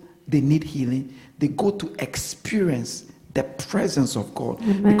because they need healing. They go to experience the presence of God.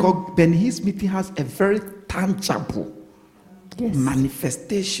 Amen. Because Benny Hinn's meeting has a very tangible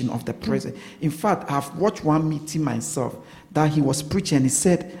manifestation of the presence. In fact, I've watched one meeting myself that he was preaching and he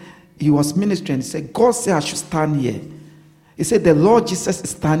said, he was ministering and he said, God said I should stand here. He said, the Lord Jesus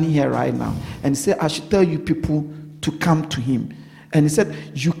is standing here right now. And he said, I should tell you people to come to him. And he said,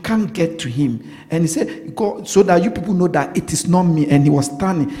 you can't get to him. And he said, go so that you people know that it is not me. And he was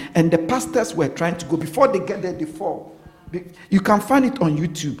standing. And the pastors were trying to go. Before they get there, they fall. You can find it on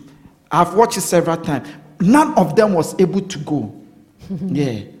YouTube. I've watched it several times. None of them was able to go.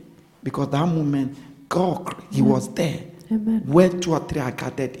 Yeah. Because that moment, God, he was there. Amen. Where 2 or 3 are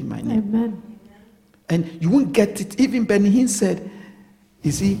gathered in my name. Amen. And you won't get it. Even Benny Hinn said,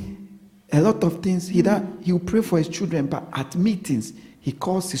 you see, a lot of things, he will pray for his children, but at meetings, he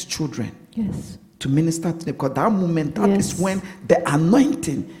calls his children to minister to them. Because that moment, that is when the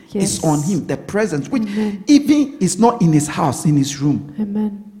anointing is on him, the presence, which even is not in his house, in his room.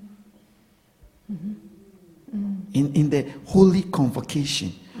 Amen. In the holy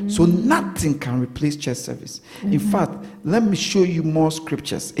convocation. So nothing can replace church service. In fact, let me show you more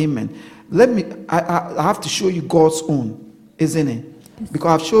scriptures. Amen. I have to show you God's own, isn't it? Yes.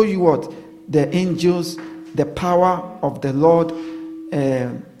 Because I've shown you what? The angels, the power of the Lord,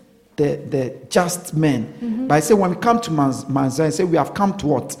 the just men. But I say when we come to Mount Zion, I say we have come to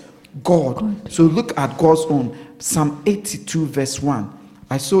what? God. So look at God's own. Psalm 82 verse 1.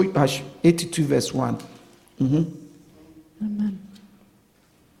 I saw 82 verse 1. Amen.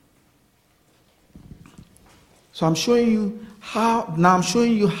 So I'm showing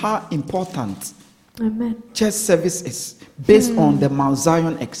you how important Amen. church service is based on the Mount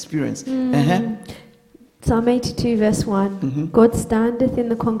Zion experience. Psalm 82 verse 1. God standeth in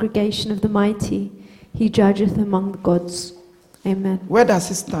the congregation of the mighty. He judgeth among the gods. Amen. Where does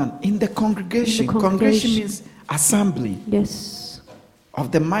he stand? In the congregation. In the congregation. Congregation means assembly Yes.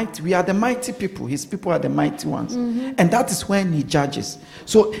 of the mighty. We are the mighty people. His people are the mighty ones. And that is when he judges.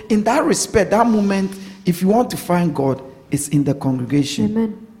 So in that respect, that moment, if you want to find God, it's in the congregation.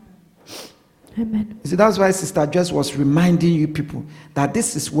 Amen. Amen. You see, that's why Sister Jess was reminding you people that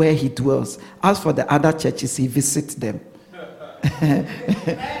this is where he dwells. As for the other churches, he visits them.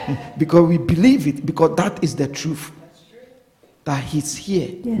 Because we believe it, because that is the truth. That he's here.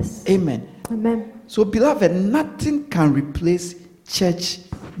 Yes. Amen. Amen. So, beloved, nothing can replace church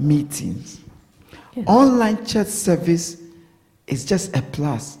meetings. Yes. Online church service is just a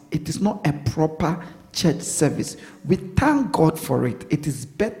plus. It is not a proper church service. We thank God for it. It is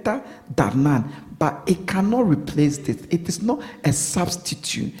better than none, but it cannot replace this. It is not a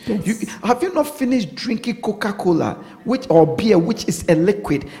substitute. Yes. Have you not finished drinking Coca-Cola or beer, which is a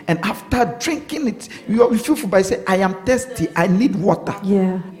liquid, and after drinking it, you feel full, but say, I am thirsty, I need water.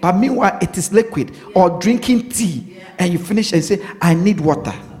 Yeah. But meanwhile, it is liquid. Or drinking tea, and you finish and say, I need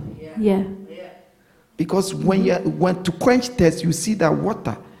water. Yeah. Because when you want to quench thirst, you see that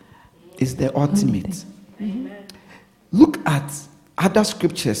water is the ultimate. Look at other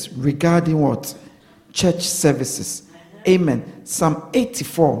scriptures regarding what? Church services. Amen. Psalm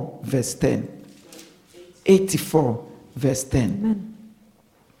 84 verse 10. 84 verse 10.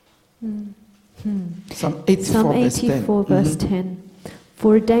 Amen. Psalm 84 Psalm verse 10. 84 verse 10.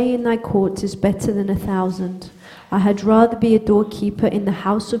 For a day in thy courts is better than 1,000. I had rather be a doorkeeper in the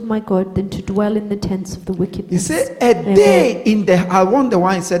house of my God than to dwell in the tents of the wicked. He said, a day in the, I wonder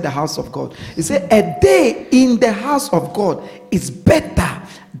why he said the house of God. He said, a day in the house of God is better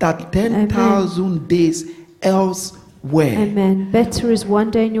than 10,000 days elsewhere. Amen. Better is one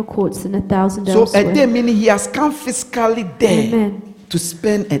day in your courts than 1,000 So elsewhere. a day meaning he has come physically there. Amen. To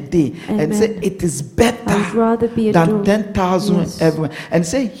spend a day. Amen. And say it is better I would rather be a than 10,000 Yes. everywhere. And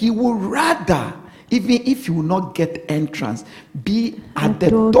say he will rather, even if you will not get entrance, be at the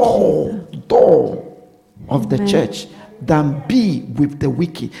door of the Amen. church than be with the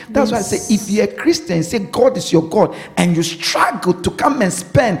wicked. That's why I say, if you're a Christian, say God is your God, and you struggle to come and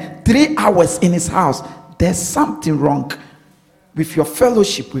spend 3 hours in his house, there's something wrong with your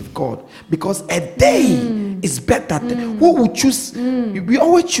fellowship with God. Because a day is better. Who will choose? We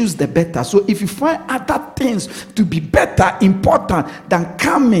always choose the better. So if you find other things to be better, important than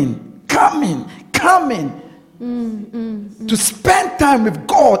coming to spend time with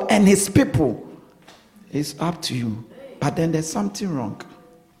God and his people, it's up to you. But then there's something wrong.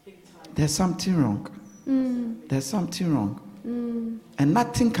 There's something wrong. There's something wrong. And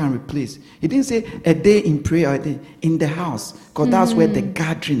nothing can replace. He didn't say a day in prayer, a day in the house, because that's where the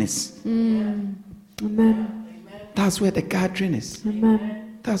gathering is. Amen. That's where the gathering is.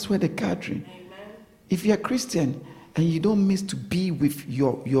 Amen. That's where the gathering. If you're a Christian and you don't miss to be with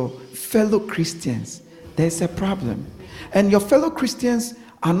your fellow Christians, there's a problem. And your fellow Christians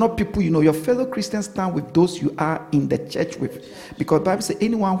are not people, your fellow Christians stand with those you are in the church with. Because the Bible says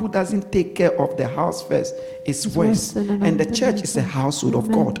anyone who doesn't take care of the house first is worse. And the church is a household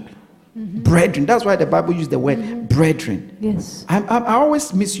of God. Brethren. That's why the Bible uses the word brethren. Yes. I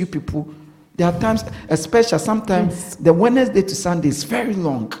always miss you people. There are times, especially sometimes, the Wednesday to Sunday is very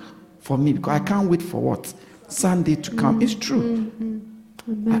long for me because I can't wait for what? Sunday to come. It's true.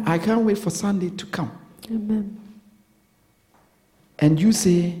 I can't wait for Sunday to come. Amen. And you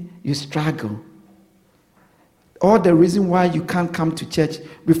say you struggle. All the reason why you can't come to church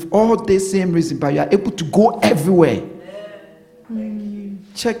with all the same reason, but you are able to go everywhere.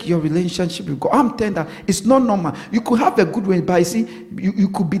 Check your relationship with God. I'm telling that it's not normal. You could have a good way, but you see, you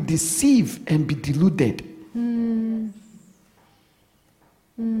could be deceived and be deluded.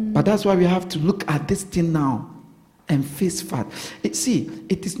 But that's why we have to look at this thing now and face fact. See,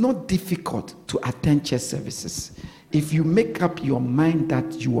 it is not difficult to attend church services. If you make up your mind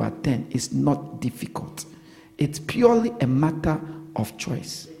that you attend, it's not difficult. It's purely a matter of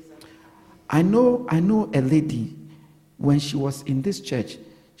choice. I know a lady, when she was in this church,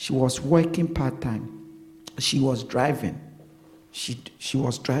 she was working part-time. She was driving. She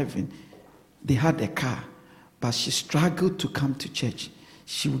was driving. They had a car, but she struggled to come to church.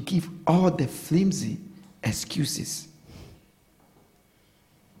 She would give all the flimsy excuses.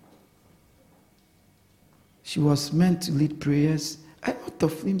 She was meant to lead prayers. A lot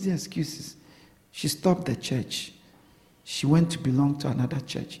of flimsy excuses. She stopped the church. She went to belong to another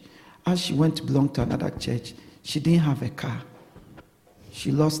church. As she went to belong to another church, she didn't have a car.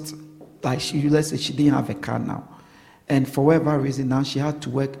 She lost, let's say she didn't have a car now. And for whatever reason, now she had to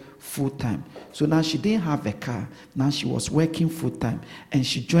work full-time. So now she didn't have a car. Now she was working full-time. And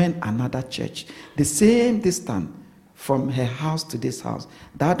she joined another church. The same distance from her house to this house.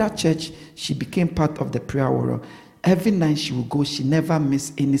 The other church, she became part of the prayer warrior. Every night she would go, she never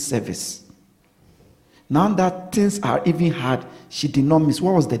missed any service. Now that things are even hard, she did not miss.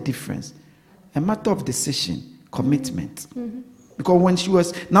 What was the difference? A matter of decision, commitment. Mm-hmm.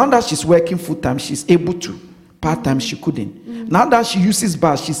 Because now that she's working full-time, she's able to. Part-time, she couldn't. Mm-hmm. Now that she uses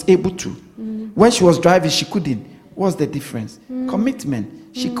bus, she's able to. Mm-hmm. When she was driving, she couldn't. What's the difference? Mm-hmm.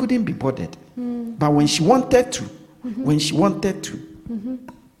 Commitment. She couldn't be bothered. Mm-hmm. But when she wanted to,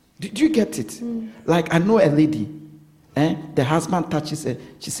 do you get it? Mm-hmm. Like I know a lady, the husband touches her.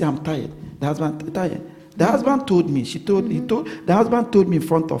 She said, I'm tired. The husband tired. The husband told me, the husband told me in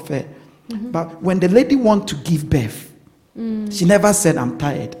front of her. Mm-hmm. But when the lady wanted to give birth, she never said, I'm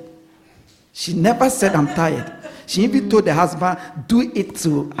tired. She never said, I'm tired. She even told the husband, do it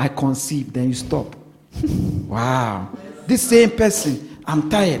till I conceive, then you stop. Wow. This same person, I'm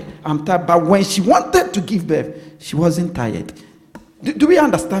tired. But when she wanted to give birth, she wasn't tired. Do we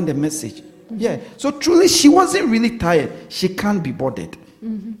understand the message? Mm-hmm. Yeah. So truly, she wasn't really tired. She can't be bothered.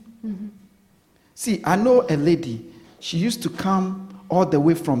 Mm-hmm. Mm-hmm. See, I know a lady. She used to come all the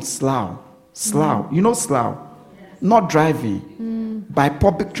way from Slough. Mm-hmm. You know Slough? Yes. Not driving. By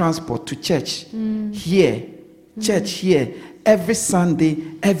public transport to church. Here. Church here. Every Sunday,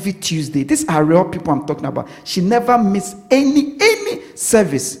 every Tuesday. These are real people I'm talking about. She never missed any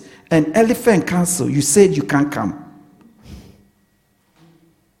service. And Elephant Council, you said you can't come.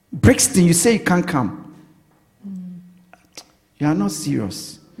 Brixton, you say you can't come. You are not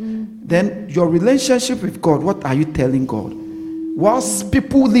serious. Then your relationship with God, what are you telling God? Whilst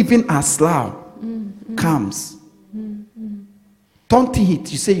people living as Slough comes. Don't hit,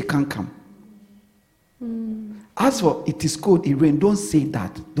 you say you can't come. As for it is cold, it rain, don't say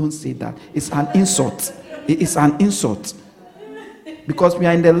that. Don't say that. It's an insult. It is an insult. Because we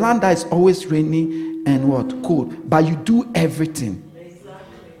are in the land that is always raining and what? Cold. But you do everything.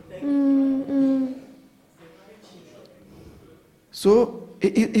 So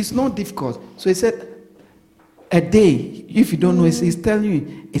it's not difficult. So he said, a day, if you don't know, he's telling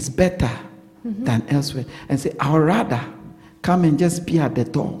you it's better than elsewhere. And say, I would rather come and just be at the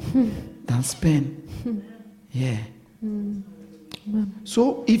door than spend. Yeah.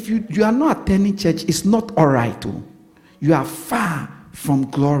 So if you are not attending church, it's not all right. You are far from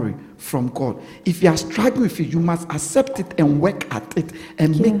glory, from God. If you are struggling with it, you must accept it and work at it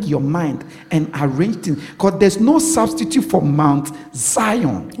and make your mind and arrange things. Because there's no substitute for Mount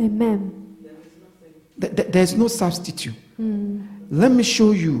Zion. Amen. There's no substitute. Let me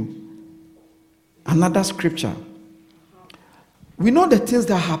show you another scripture. We know the things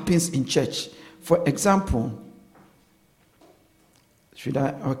that happens in church. For example, should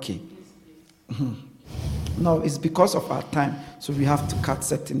I? Okay. No, it's because of our time, so we have to cut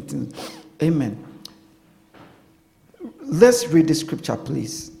certain things. Amen. Let's read the scripture,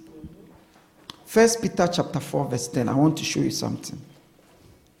 please. 1 Peter chapter 4, verse 10. I want to show you something.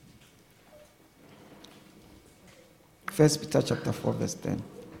 1 Peter chapter 4, verse 10.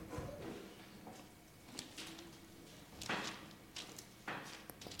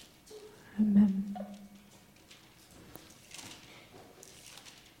 Amen.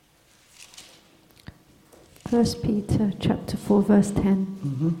 First Peter chapter 4 verse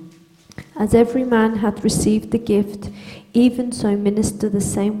 10. As every man hath received the gift, even so minister the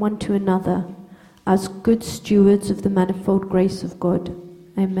same one to another, as good stewards of the manifold grace of God.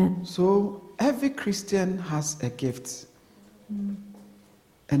 Amen. So every Christian has a gift.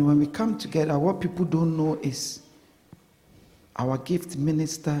 And when we come together, what people don't know is our gift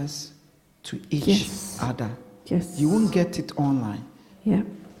ministers to each other. Yes. You won't get it online. Yeah.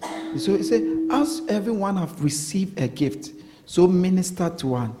 So it says, as everyone have received a gift, so minister to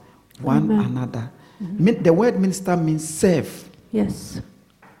one another. The word minister means serve. Yes.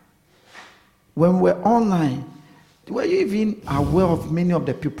 When we're online, were you even aware of many of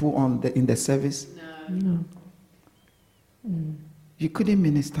the people in the service? No. You couldn't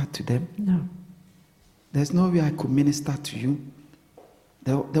minister to them? No. There's no way I could minister to you.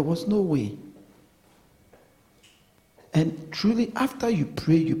 There was no way. And truly, after you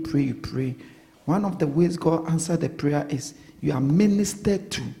pray, one of the ways God answered the prayer is you are ministered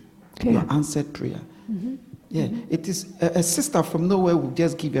to your answered prayer. Yeah, it is a sister from nowhere will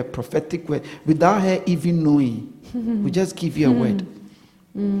just give you a prophetic word without her even knowing. We just give you a word.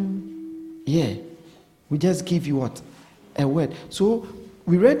 Yeah, we just give you what? A word. So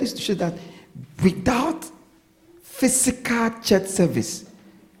we read this to show that without physical church service,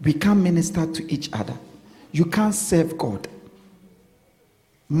 we can't minister to each other. You can't serve God.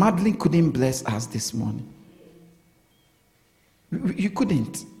 Madeline couldn't bless us this morning. You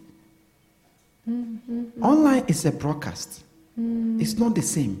couldn't. Online is a broadcast. It's not the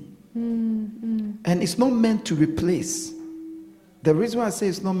same. And it's not meant to replace. The reason why I say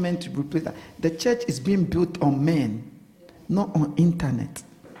it's not meant to replace that, the church is being built on men, not on internet.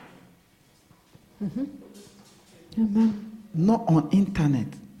 Amen. Not on internet.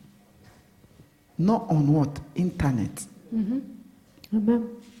 Not on what? Internet. Amen.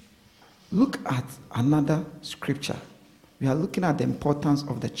 Look at another scripture. We are looking at the importance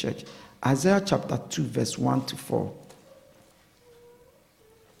of the church. Isaiah chapter 2, verse 1 to 4.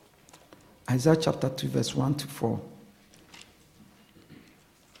 Isaiah chapter 2, verse 1 to 4.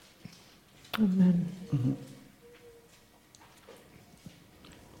 Amen.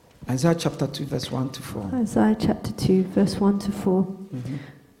 Isaiah chapter 2, verse 1 to 4. Isaiah chapter 2, verse 1 to 4.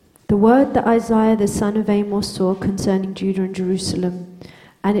 The word that Isaiah the son of Amos saw concerning Judah and Jerusalem.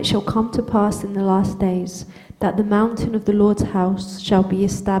 And it shall come to pass in the last days that the mountain of the Lord's house shall be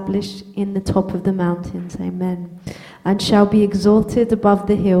established in the top of the mountains. Amen. And shall be exalted above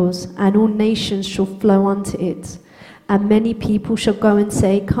the hills, and all nations shall flow unto it. And many people shall go and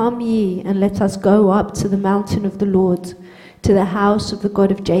say, Come ye, and let us go up to the mountain of the Lord, to the house of the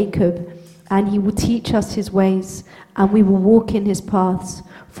God of Jacob. And he will teach us his ways, and we will walk in his paths.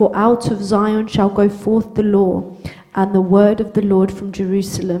 For out of Zion shall go forth the law, and the word of the Lord from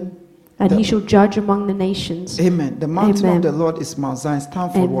Jerusalem. And he shall judge among the nations. Amen. The mountain Amen. of the Lord is Mount Zion.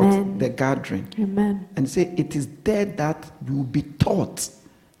 Stand for Amen. what? The gathering. Amen. And say, it is there that you will be taught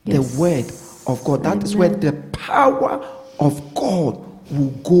Yes. the word of God. That is where Amen. the power of God will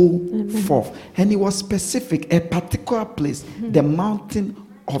go Amen. forth. And he was specific, a particular place, the mountain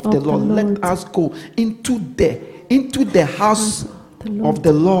of the the Lord. Let Lord. us go into the house The Lord. of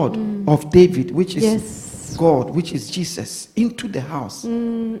the Lord of David, which is Yes. God, which is Jesus, into the house.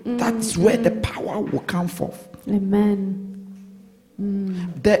 That's where the power will come forth. Amen.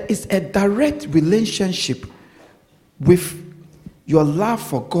 There is a direct relationship with your love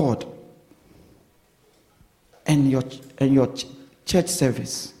for God and your church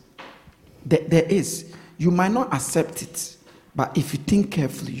service. There is. You might not accept it, but if you think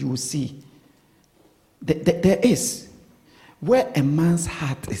carefully, you will see. There is. Where a man's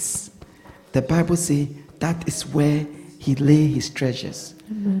heart is, the Bible says that is where he lay his treasures.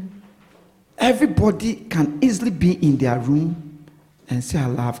 Amen. Everybody can easily be in their room and say, I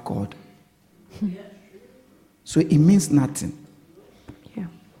love God. So it means nothing. Yeah.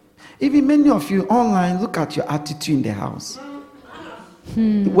 Even many of you online, look at your attitude in the house.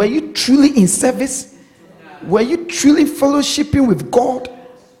 Were you truly in service? Were you truly fellowshipping with God?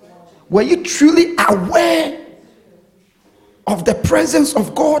 Were you truly aware of the presence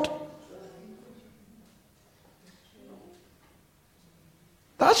of God?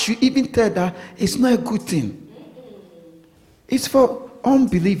 That should even tell that it's not a good thing. It's for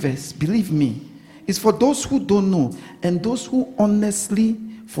unbelievers, believe me. It's for those who don't know and those who honestly,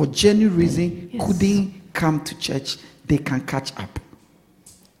 for genuine reason, Yes. couldn't come to church. They can catch up.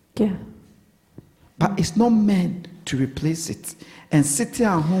 Yeah. But it's not meant to replace it. And sitting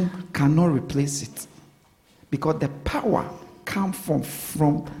at home cannot replace it. Because the power comes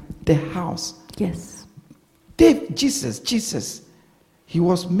from the house. Yes. Jesus, he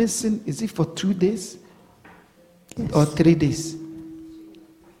was missing, is it for 2 days? Yes. Or 3 days?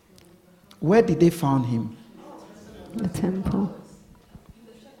 Where did they find him? The temple.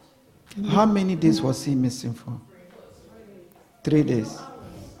 How many days was he missing for? 3 days.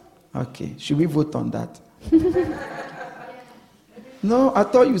 Okay, should we vote on that? No, I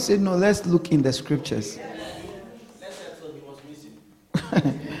thought you said no, let's look in the scriptures.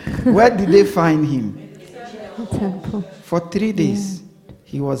 Where did they find him? The temple. For 3 days.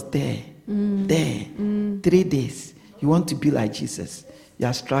 He was there. There. 3 days. You want to be like Jesus. You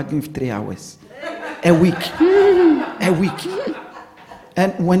are struggling with 3 hours. A week. A week.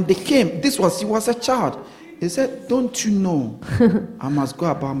 And when they came, he was a child. He said, don't you know I must go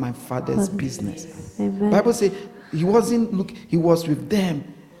about my father's business? Amen. Bible says he was with them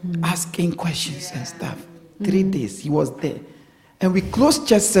asking questions and stuff. 3 days he was there. And we closed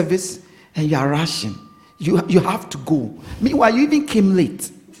church service and you are rushing. You have to go. Meanwhile, you even came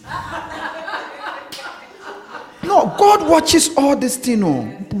late. No, God watches all this thing.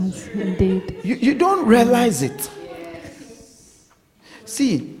 He does, indeed. You don't realize it.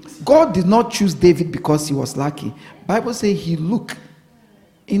 See, God did not choose David because he was lucky. Bible says he looked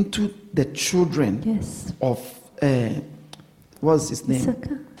into the children Yes. of what's his name?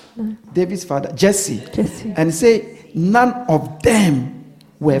 Issachar? No. David's father, Jesse. Jesse. And he said, none of them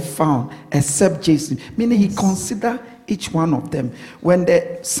were found except Jason. Meaning he considered each one of them. When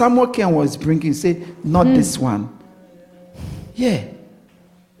the Samuel came was bringing, he said, not this one. Yeah.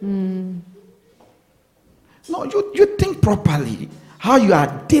 No, you think properly how you are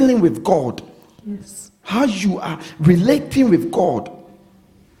dealing with God. Yes. How you are relating with God.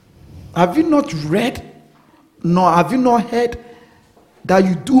 Have you not read, nor have you not heard that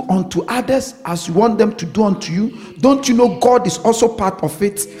you do unto others as you want them to do unto you? Don't you know God is also part of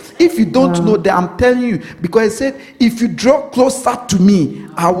it? If you don't know that, I'm telling you, because he said, if you draw closer to me,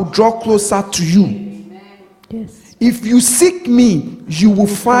 I will draw closer to you. Yes. If you seek me, you will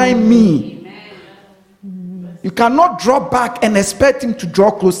find me. You cannot draw back and expect him to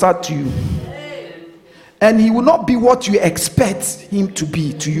draw closer to you. And he will not be what you expect him to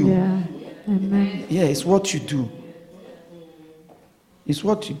be to you. Yeah. Amen. Yeah, it's what you do. It's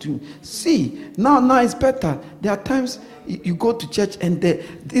what you do. See, now it's better. There are times you go to church and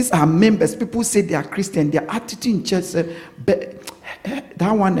these are members. People say they are Christian. Their attitude in church,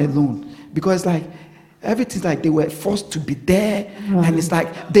 that one alone. Because like, everything's like they were forced to be there. Right. And it's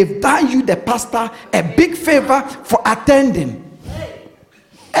like they've done you, the pastor, a big favor for attending.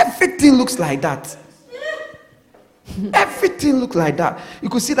 Everything looks like that. Everything looks like that. You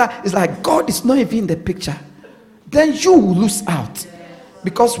could see that it's like God is not even in the picture. Then you will lose out.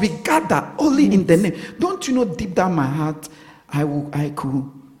 Because we gather only in the name. Don't you know deep down my heart, I would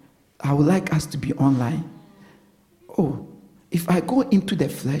like us to be online. Oh, if I go into the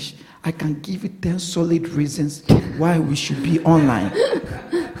flesh, I can give you 10 solid reasons why we should be online.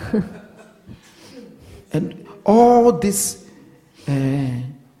 And all this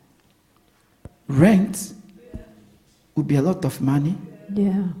rent would be a lot of money.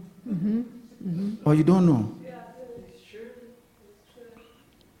 Yeah. Or you don't know.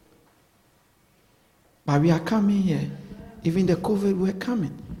 But we are coming here. Even the COVID, we're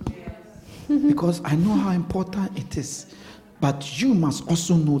coming. Because I know how important it is. But you must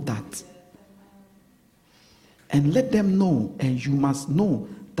also know that. And let them know, and you must know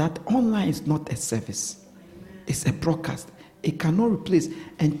that online is not a service. It's a broadcast. It cannot replace.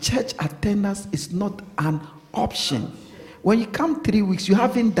 And church attendance is not an option. When you come 3 weeks, you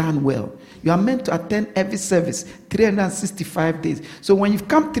haven't done well. You are meant to attend every service 365 days. So when you've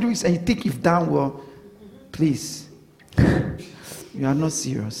come 3 weeks and you think you've done well, please, you are not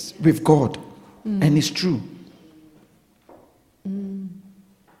serious with God. And it's true.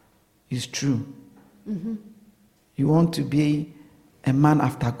 It's true. You want to be a man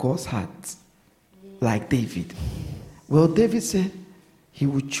after God's heart, like David. Well, David said he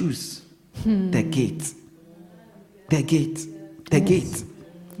would choose the gate. The gate. The gate.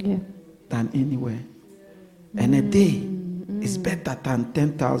 Yeah. Than anywhere. And a day is better than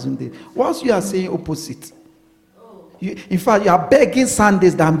 10,000 days. Once you are saying opposite, in fact, you are begging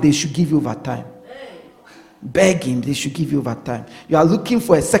Sundays that they should give you overtime. Begging, they should give you overtime. You are looking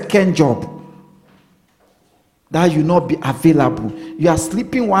for a second job that you not be available. You are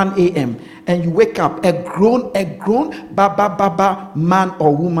sleeping 1 a.m. and you wake up a grown baba man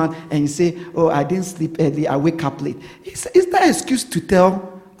or woman, and you say, "Oh, I didn't sleep early. I wake up late." Is that an excuse to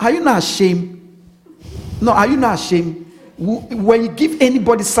tell? Are you not ashamed? No, are you not ashamed? When you give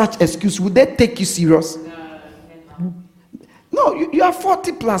anybody such excuse, would they take you serious? No, you are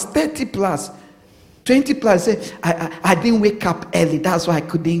 40 plus, 30 plus, 20 plus. Say, I didn't wake up early. That's why I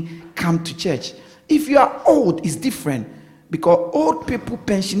couldn't come to church. If you are old, it's different. Because old people,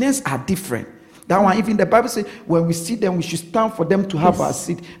 pensioners are different. That one, even the Bible says, when we see them, we should stand for them to have our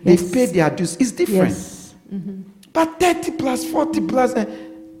seat. They've paid their dues. It's different. Yes. But 30 plus, 40 plus,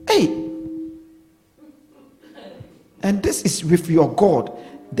 hey. And this is with your God,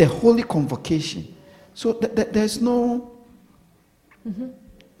 the holy convocation. So there's no,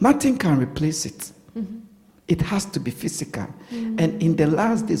 nothing can replace it. It has to be physical. And in the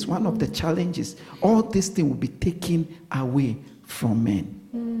last days, one of the challenges, all these things will be taken away from men.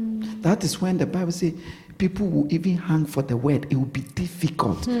 That is when the Bible says people will even hang for the word. It will be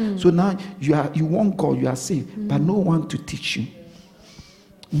difficult. So now you want God, you are saved, but no one to teach you.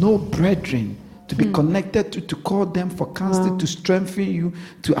 No brethren to be connected to call them for counsel, to strengthen you,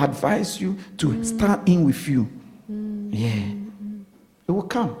 to advise you, to stand in with you. Yeah. It will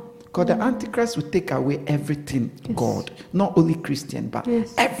come. Because the Antichrist will take away everything God. Not only Christian, but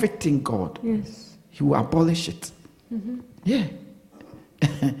everything God. Yes. He will abolish it. Yeah.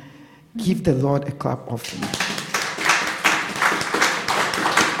 Give the Lord a clap offering.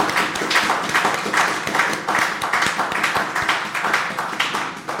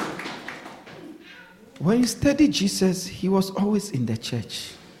 When you study Jesus, he was always in the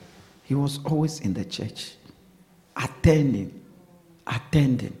church. He was always in the church. Attending.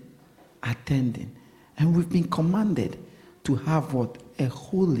 And we've been commanded to have what? A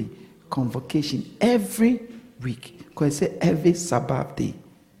holy convocation every week. Because it says every Sabbath day.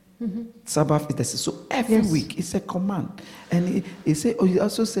 Sabbath is the so every week it's a command. And he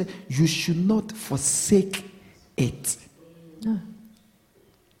also said you should not forsake it. No.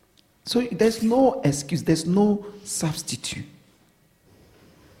 So there's no excuse, there's no substitute.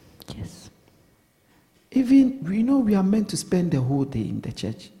 Yes. Even we know we are meant to spend the whole day in the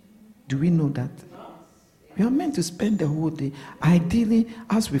church. Do we know that? We are meant to spend the whole day. Ideally,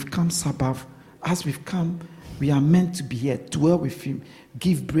 as we've come Sabbath, as we've come, we are meant to be here, dwell with him,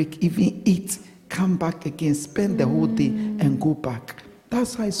 give break, even eat, come back again, spend the whole day and go back.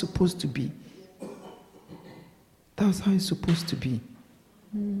 That's how it's supposed to be. That's how it's supposed to be.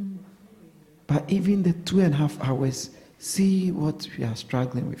 But even the 2.5 hours, see what we are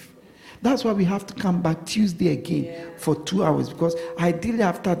struggling with. That's why we have to come back Tuesday again for 2 hours, because ideally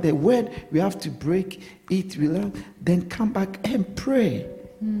after the word, we have to break, eat, relax, then come back and pray.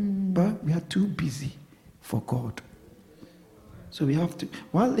 But we are too busy for God. So we have to.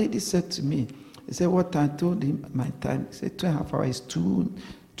 One lady said to me, he said, what I told him my time, he said 2.5 hours is too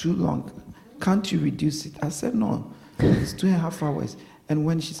long. Can't you reduce it? I said, no, it's 2.5 hours. And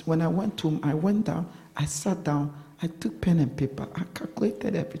when I went home, I went down, I sat down, I took pen and paper, I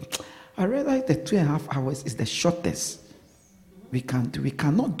calculated everything. I realized that 2.5 hours is the shortest we can do. We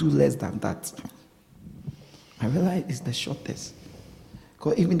cannot do less than that. I realized it's the shortest.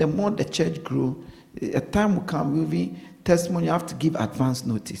 Because even the more the church grew, a time will come, will be testimony, you have to give advance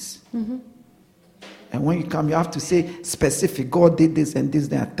notice. And when you come, you have to say specific, God did this and this,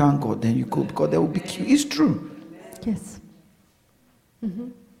 then I thank God, then you go, because there will be queue. It's true. Yes.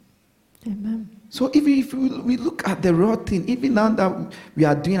 Amen. So even if we look at the raw thing, even now that we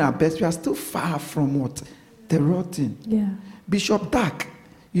are doing our best, we are still far from what? The raw thing. Yeah. Bishop Dark,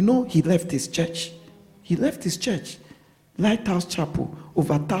 he left his church. He left his church. Lighthouse Chapel,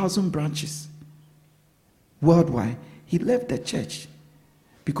 over 1,000 branches worldwide. He left the church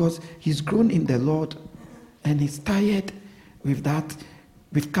because he's grown in the Lord and he's tired with that.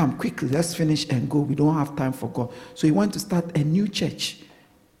 We've come quickly, let's finish and go. We don't have time for God. So he went to start a new church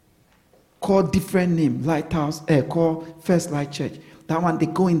called different name, Lighthouse, called First Light Church. That one, they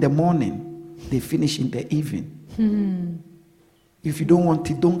go in the morning, they finish in the evening. If you don't want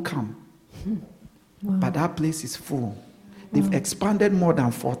it, don't come. Wow. But that place is full. They've expanded more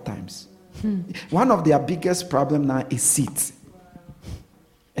than 4 times. One of their biggest problem now is seats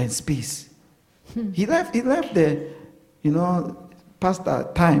and space. He left the, pastor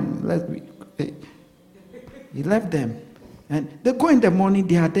time. He left them. And they go in the morning,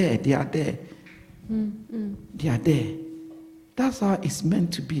 they are there. They are there. That's how it's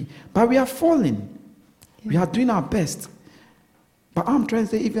meant to be. But we are falling. Yeah. We are doing our best. But I'm trying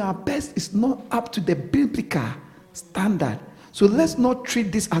to say, even our best is not up to the biblical standard. So let's not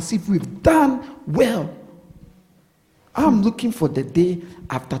treat this as if we've done well. I'm looking for the day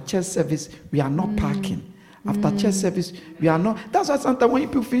after church service, we are not parking. After church service, we are not. That's why sometimes when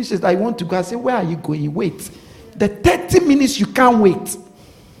people finish it, I want to go, I say, where are you going? Wait. The 30 minutes you can't wait.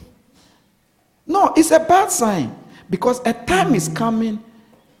 No, it's a bad sign. Because a time is coming,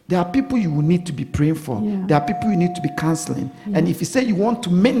 there are people you will need to be praying for. Yeah. There are people you need to be counseling. Yeah. And if you say you want to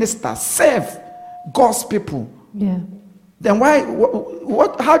minister, serve God's people, then why?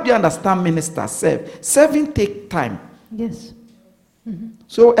 How do you understand minister, serve? Serving take time. Yes.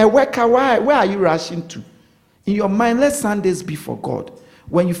 So a worker, where are you rushing to? In your mind, let Sundays be for God.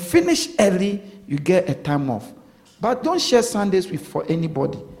 When you finish early, you get a time off. But don't share Sundays for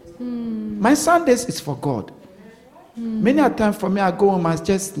anybody. My Sundays is for God. Many a time for me, I go home, I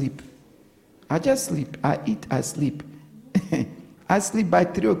just sleep. I eat, I sleep. I sleep by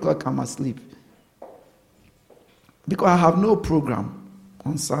 3 o'clock, I'm asleep. Because I have no program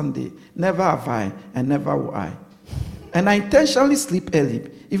on Sunday. Never have I, and never will I. And I intentionally sleep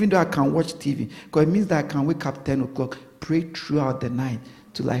early, even though I can watch TV. Because it means that I can wake up 10 o'clock, pray throughout the night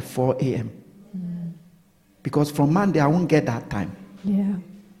to like 4 a.m. Because from Monday, I won't get that time. Yeah.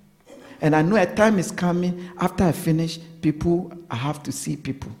 And I know a time is coming, after I finish, I have to see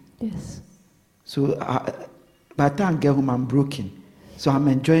people. Yes. So by the time I get home, I'm broken. So I'm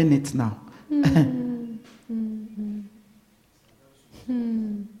enjoying it now.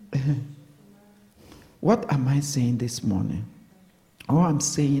 What am I saying this morning? All I'm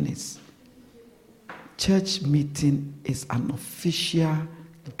saying is, church meeting is an official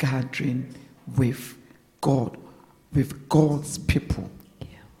gathering with God, with God's people. Yeah.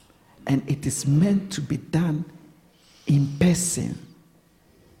 And it is meant to be done in person,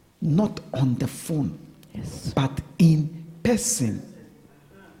 not on the phone, Yes. but in person.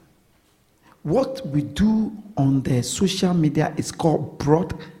 What we do on the social media is called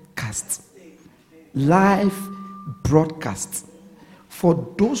broadcast, live broadcast.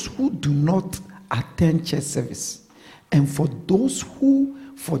 For those who do not attend church service, and for those who,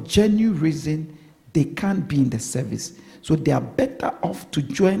 for genuine reason, they can't be in the service, so they are better off to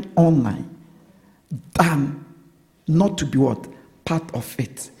join online than not to be what? Part of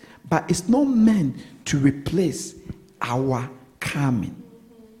it. But it's not meant to replace our coming.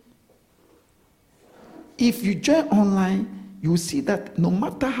 If you join online, you will see that no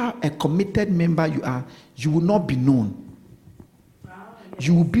matter how a committed member you are, you will not be known.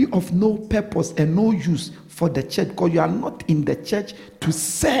 You will be of no purpose and no use for the church, because you are not in the church to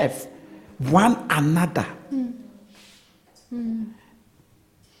serve one another. And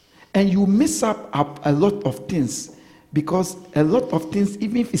you miss up a lot of things, because a lot of things,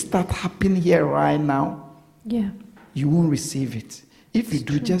 even if it start happening here right now, Yeah. you won't receive it. If you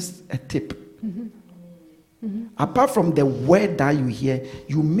do, just a tip. Apart from the word that you hear,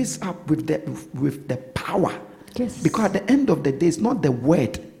 you miss up with the power. Yes. Because at the end of the day, it's not the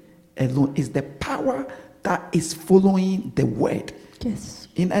word alone, it's the power that is following the word. Yes.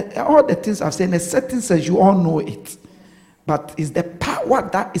 In all the things I've said, in a certain sense, you all know it. But it's the power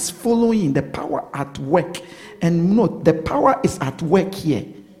that is following, the power at work. And note, the power is at work here.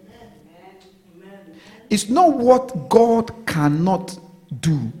 It's not what God cannot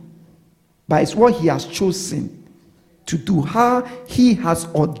do, but it's what he has chosen to do, how he has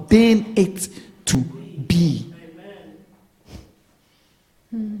ordained it to be.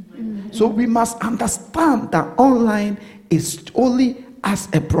 So we must understand that online is only as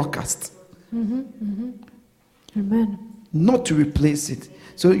a broadcast. Amen. Not to replace it.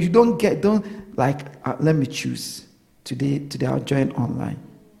 So you don't let me choose. Today I'll join online.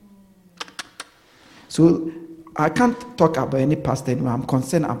 So I can't talk about any pastor anymore. I'm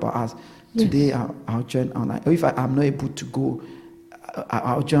concerned about us. Yes. Today I'll join online. Or if I'm not able to go,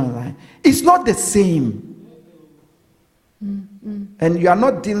 I'll join online. It's not the same. And you are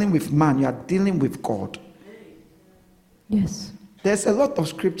not dealing with man, you are dealing with God. Yes. There's a lot of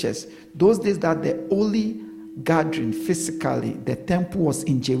scriptures. Those days that the only gathering physically, the temple was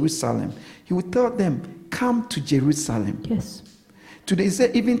in Jerusalem. He would tell them, come to Jerusalem. Yes. Today,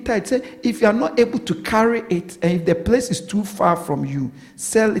 even tithe, say, if you are not able to carry it, and if the place is too far from you,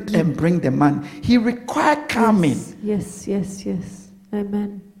 sell it and bring the money. He required coming. Yes.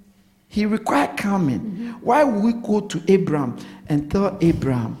 Amen. He required coming. Why would we go to Abraham and tell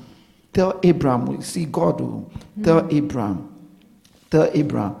Abraham, we see God will tell Abraham,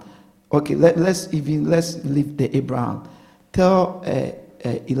 okay, let's leave the Abraham. Tell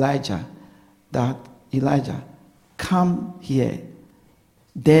Elijah that, Elijah, come here.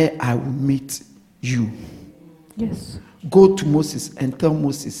 There I will meet you. Yes. Go to Moses and tell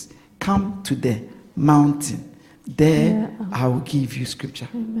Moses, come to the mountain. There I will give you scripture.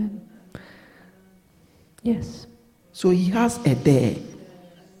 Amen. Yes. So he has a there.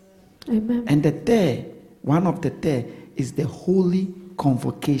 Amen. And the there, one of the there is the holy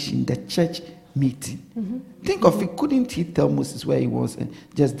convocation, the church meeting. Think of it. Couldn't he tell Moses where he was and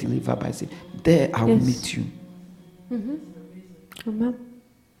just deliver by saying, there I will meet you? Amen.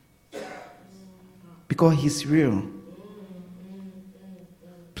 Because he's real.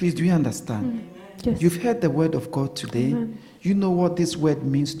 Please, do you understand? Yes. You've heard the word of God today. Amen. You know what this word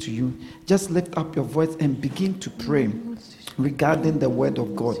means to you. Just lift up your voice and begin to pray regarding the word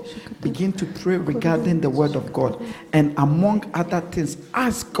of God. Begin to pray regarding the word of God. And among other things,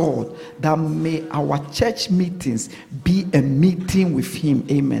 ask God that may our church meetings be a meeting with him.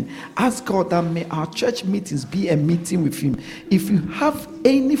 Amen. Ask God that may our church meetings be a meeting with him. If you have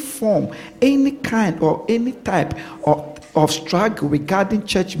any form, any kind, or any type of struggle regarding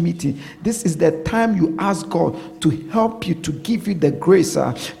church meeting, this is the time you ask God to help you, to give you the grace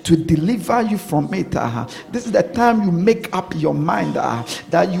to deliver you from it. This is the time you make up your mind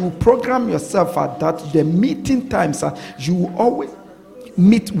that you program yourself that the meeting times you will always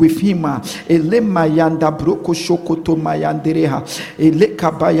meet with him. Ele mayanda broko shokoto mayandereha. Ele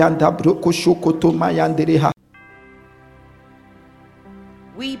kabayanda broko shokoto mayandereha.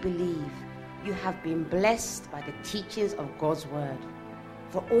 We believe you have been blessed by the teachings of God's Word.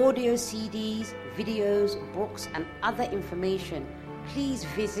 For audio CDs, videos, books, and other information, please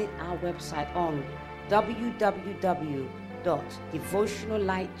visit our website on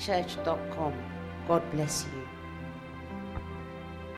www.devotionallightchurch.com. God bless you.